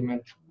skills of the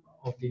men,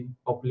 of the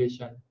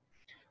population.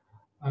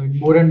 I mean,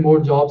 more and more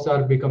jobs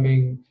are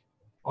becoming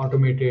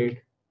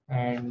automated,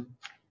 and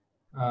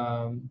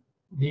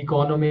the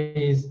economy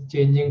is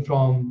changing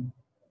from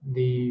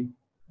the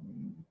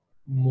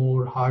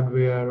more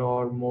hardware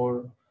or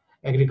more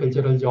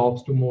agricultural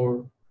jobs to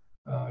more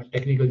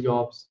technical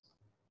jobs.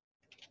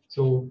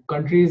 So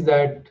countries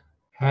that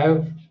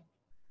have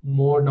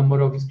more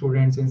number of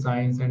students in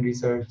science and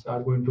research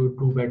are going to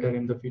do better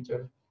in the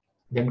future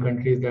than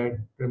countries that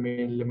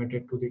remain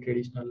limited to the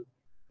traditional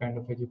kind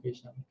of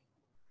education.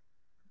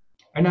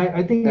 And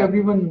I think Yeah.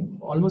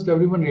 almost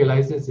everyone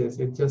realizes this.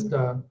 It's just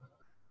a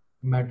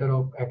matter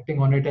of acting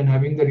on it and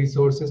having the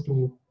resources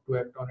to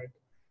act on it.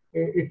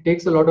 It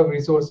takes a lot of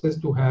resources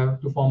to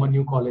form a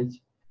new college.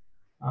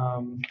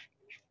 Um,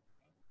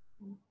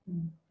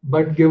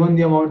 but given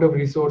the amount of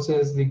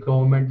resources the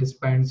government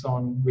spends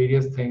on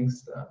various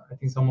things, I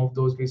think some of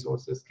those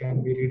resources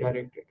can be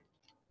redirected.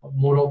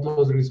 More of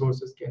those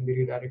resources can be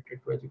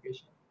redirected to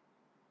education.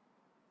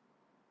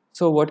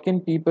 So what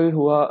can people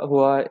who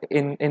are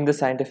in the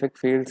scientific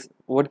fields,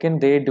 what can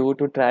they do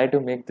to try to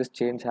make this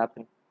change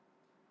happen?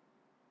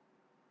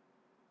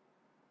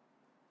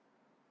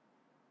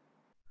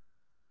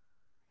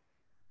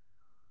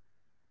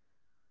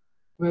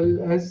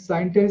 Well, as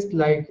scientists,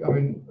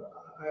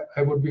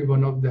 I would be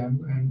one of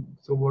them. And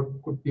so, what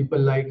could people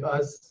like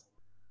us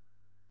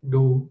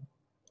do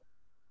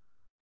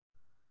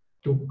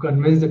to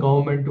convince the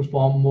government to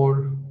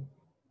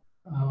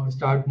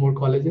start more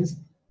colleges?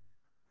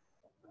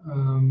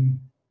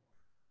 Um,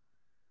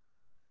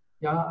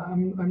 yeah,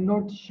 I'm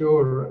not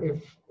sure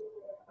if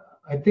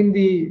I think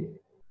the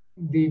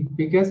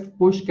biggest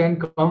push can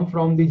come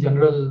from the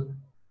general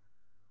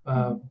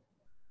uh,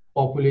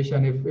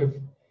 population.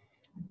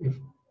 If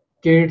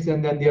kids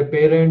and then their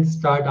parents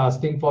start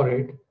asking for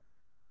it,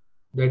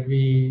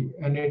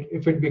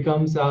 if it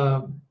becomes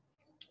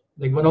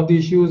like one of the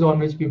issues on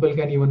which people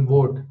can even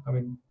vote, I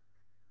mean,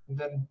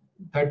 then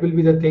that will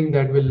be the thing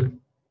that will,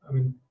 I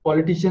mean,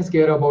 politicians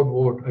care about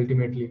vote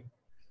ultimately.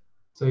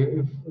 So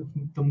if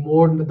the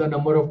more the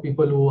number of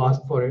people who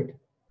ask for it,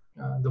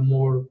 the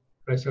more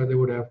pressure they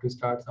would have to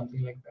start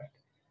something like that.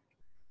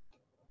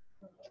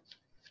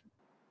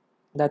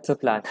 That's a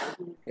plan.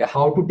 Yeah.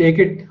 How to take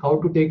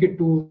it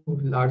to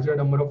larger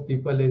number of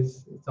people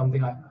is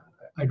something I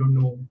don't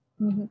know.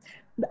 Mhm.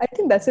 I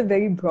think that's a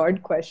very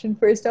broad question,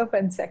 first off.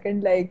 And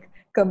second, like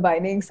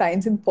combining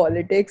science and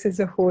politics is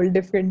a whole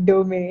different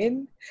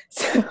domain.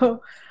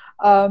 So,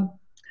 um,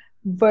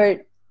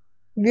 but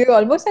we're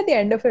almost at the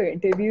end of our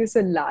interview.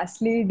 So,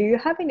 lastly, do you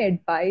have any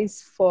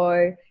advice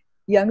for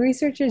young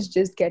researchers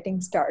just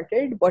getting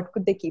started? What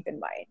could they keep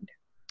in mind?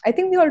 I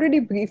think we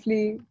already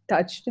briefly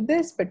touched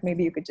this, but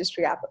maybe you could just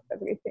wrap up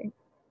everything.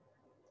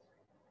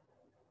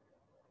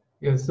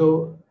 Yeah,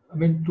 so I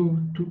mean, to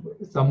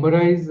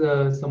summarize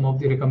some of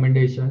the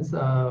recommendations,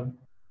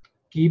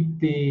 keep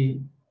the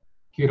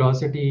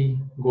curiosity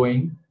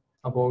going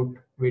about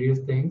various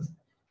things.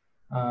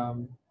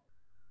 Um,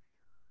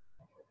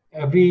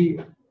 I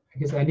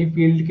guess any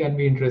field can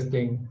be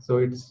interesting. So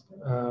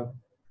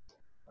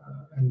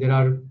and there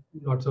are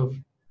lots of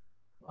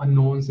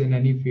unknowns in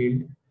any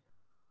field.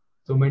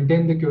 So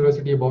maintain the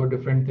curiosity about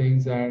different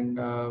things and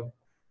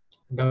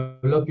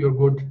develop your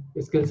good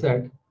skill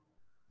set.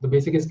 The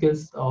basic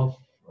skills of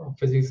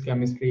physics,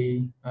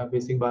 chemistry,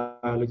 basic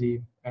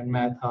biology, and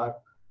math are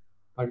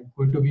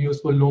going to be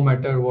useful no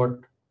matter what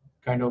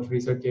kind of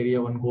research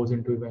area one goes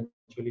into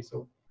eventually.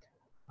 So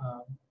uh,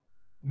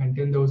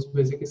 maintain those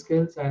basic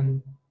skills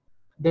and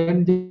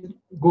then just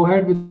go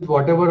ahead with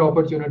whatever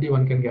opportunity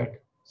one can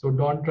get. So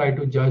don't try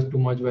to judge too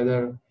much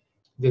whether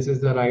this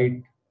is the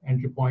right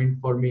entry point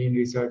for me in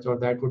research or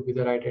that would be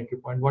the right entry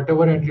point.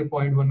 Whatever entry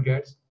point one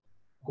gets,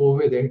 go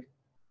with it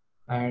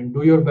and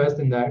do your best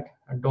in that,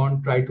 and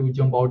don't try to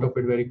jump out of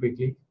it very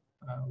quickly.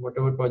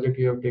 Whatever project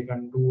you have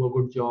taken, do a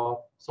good job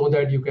so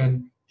that you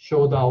can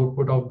show the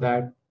output of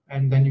that,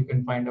 and then you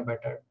can find a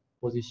better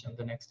position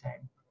the next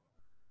time.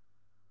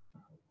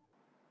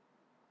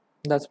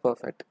 That's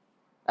perfect.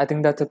 I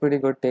think that's a pretty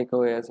good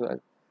takeaway as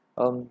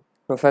well.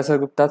 Professor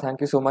Gupta,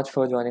 thank you so much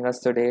for joining us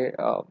today,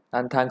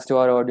 and thanks to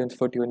our audience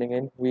for tuning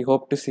in. We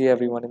hope to see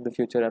everyone in the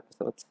future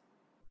episodes.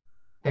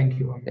 Thank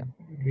you. Yeah,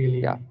 I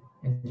really yeah.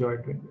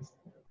 enjoyed doing this.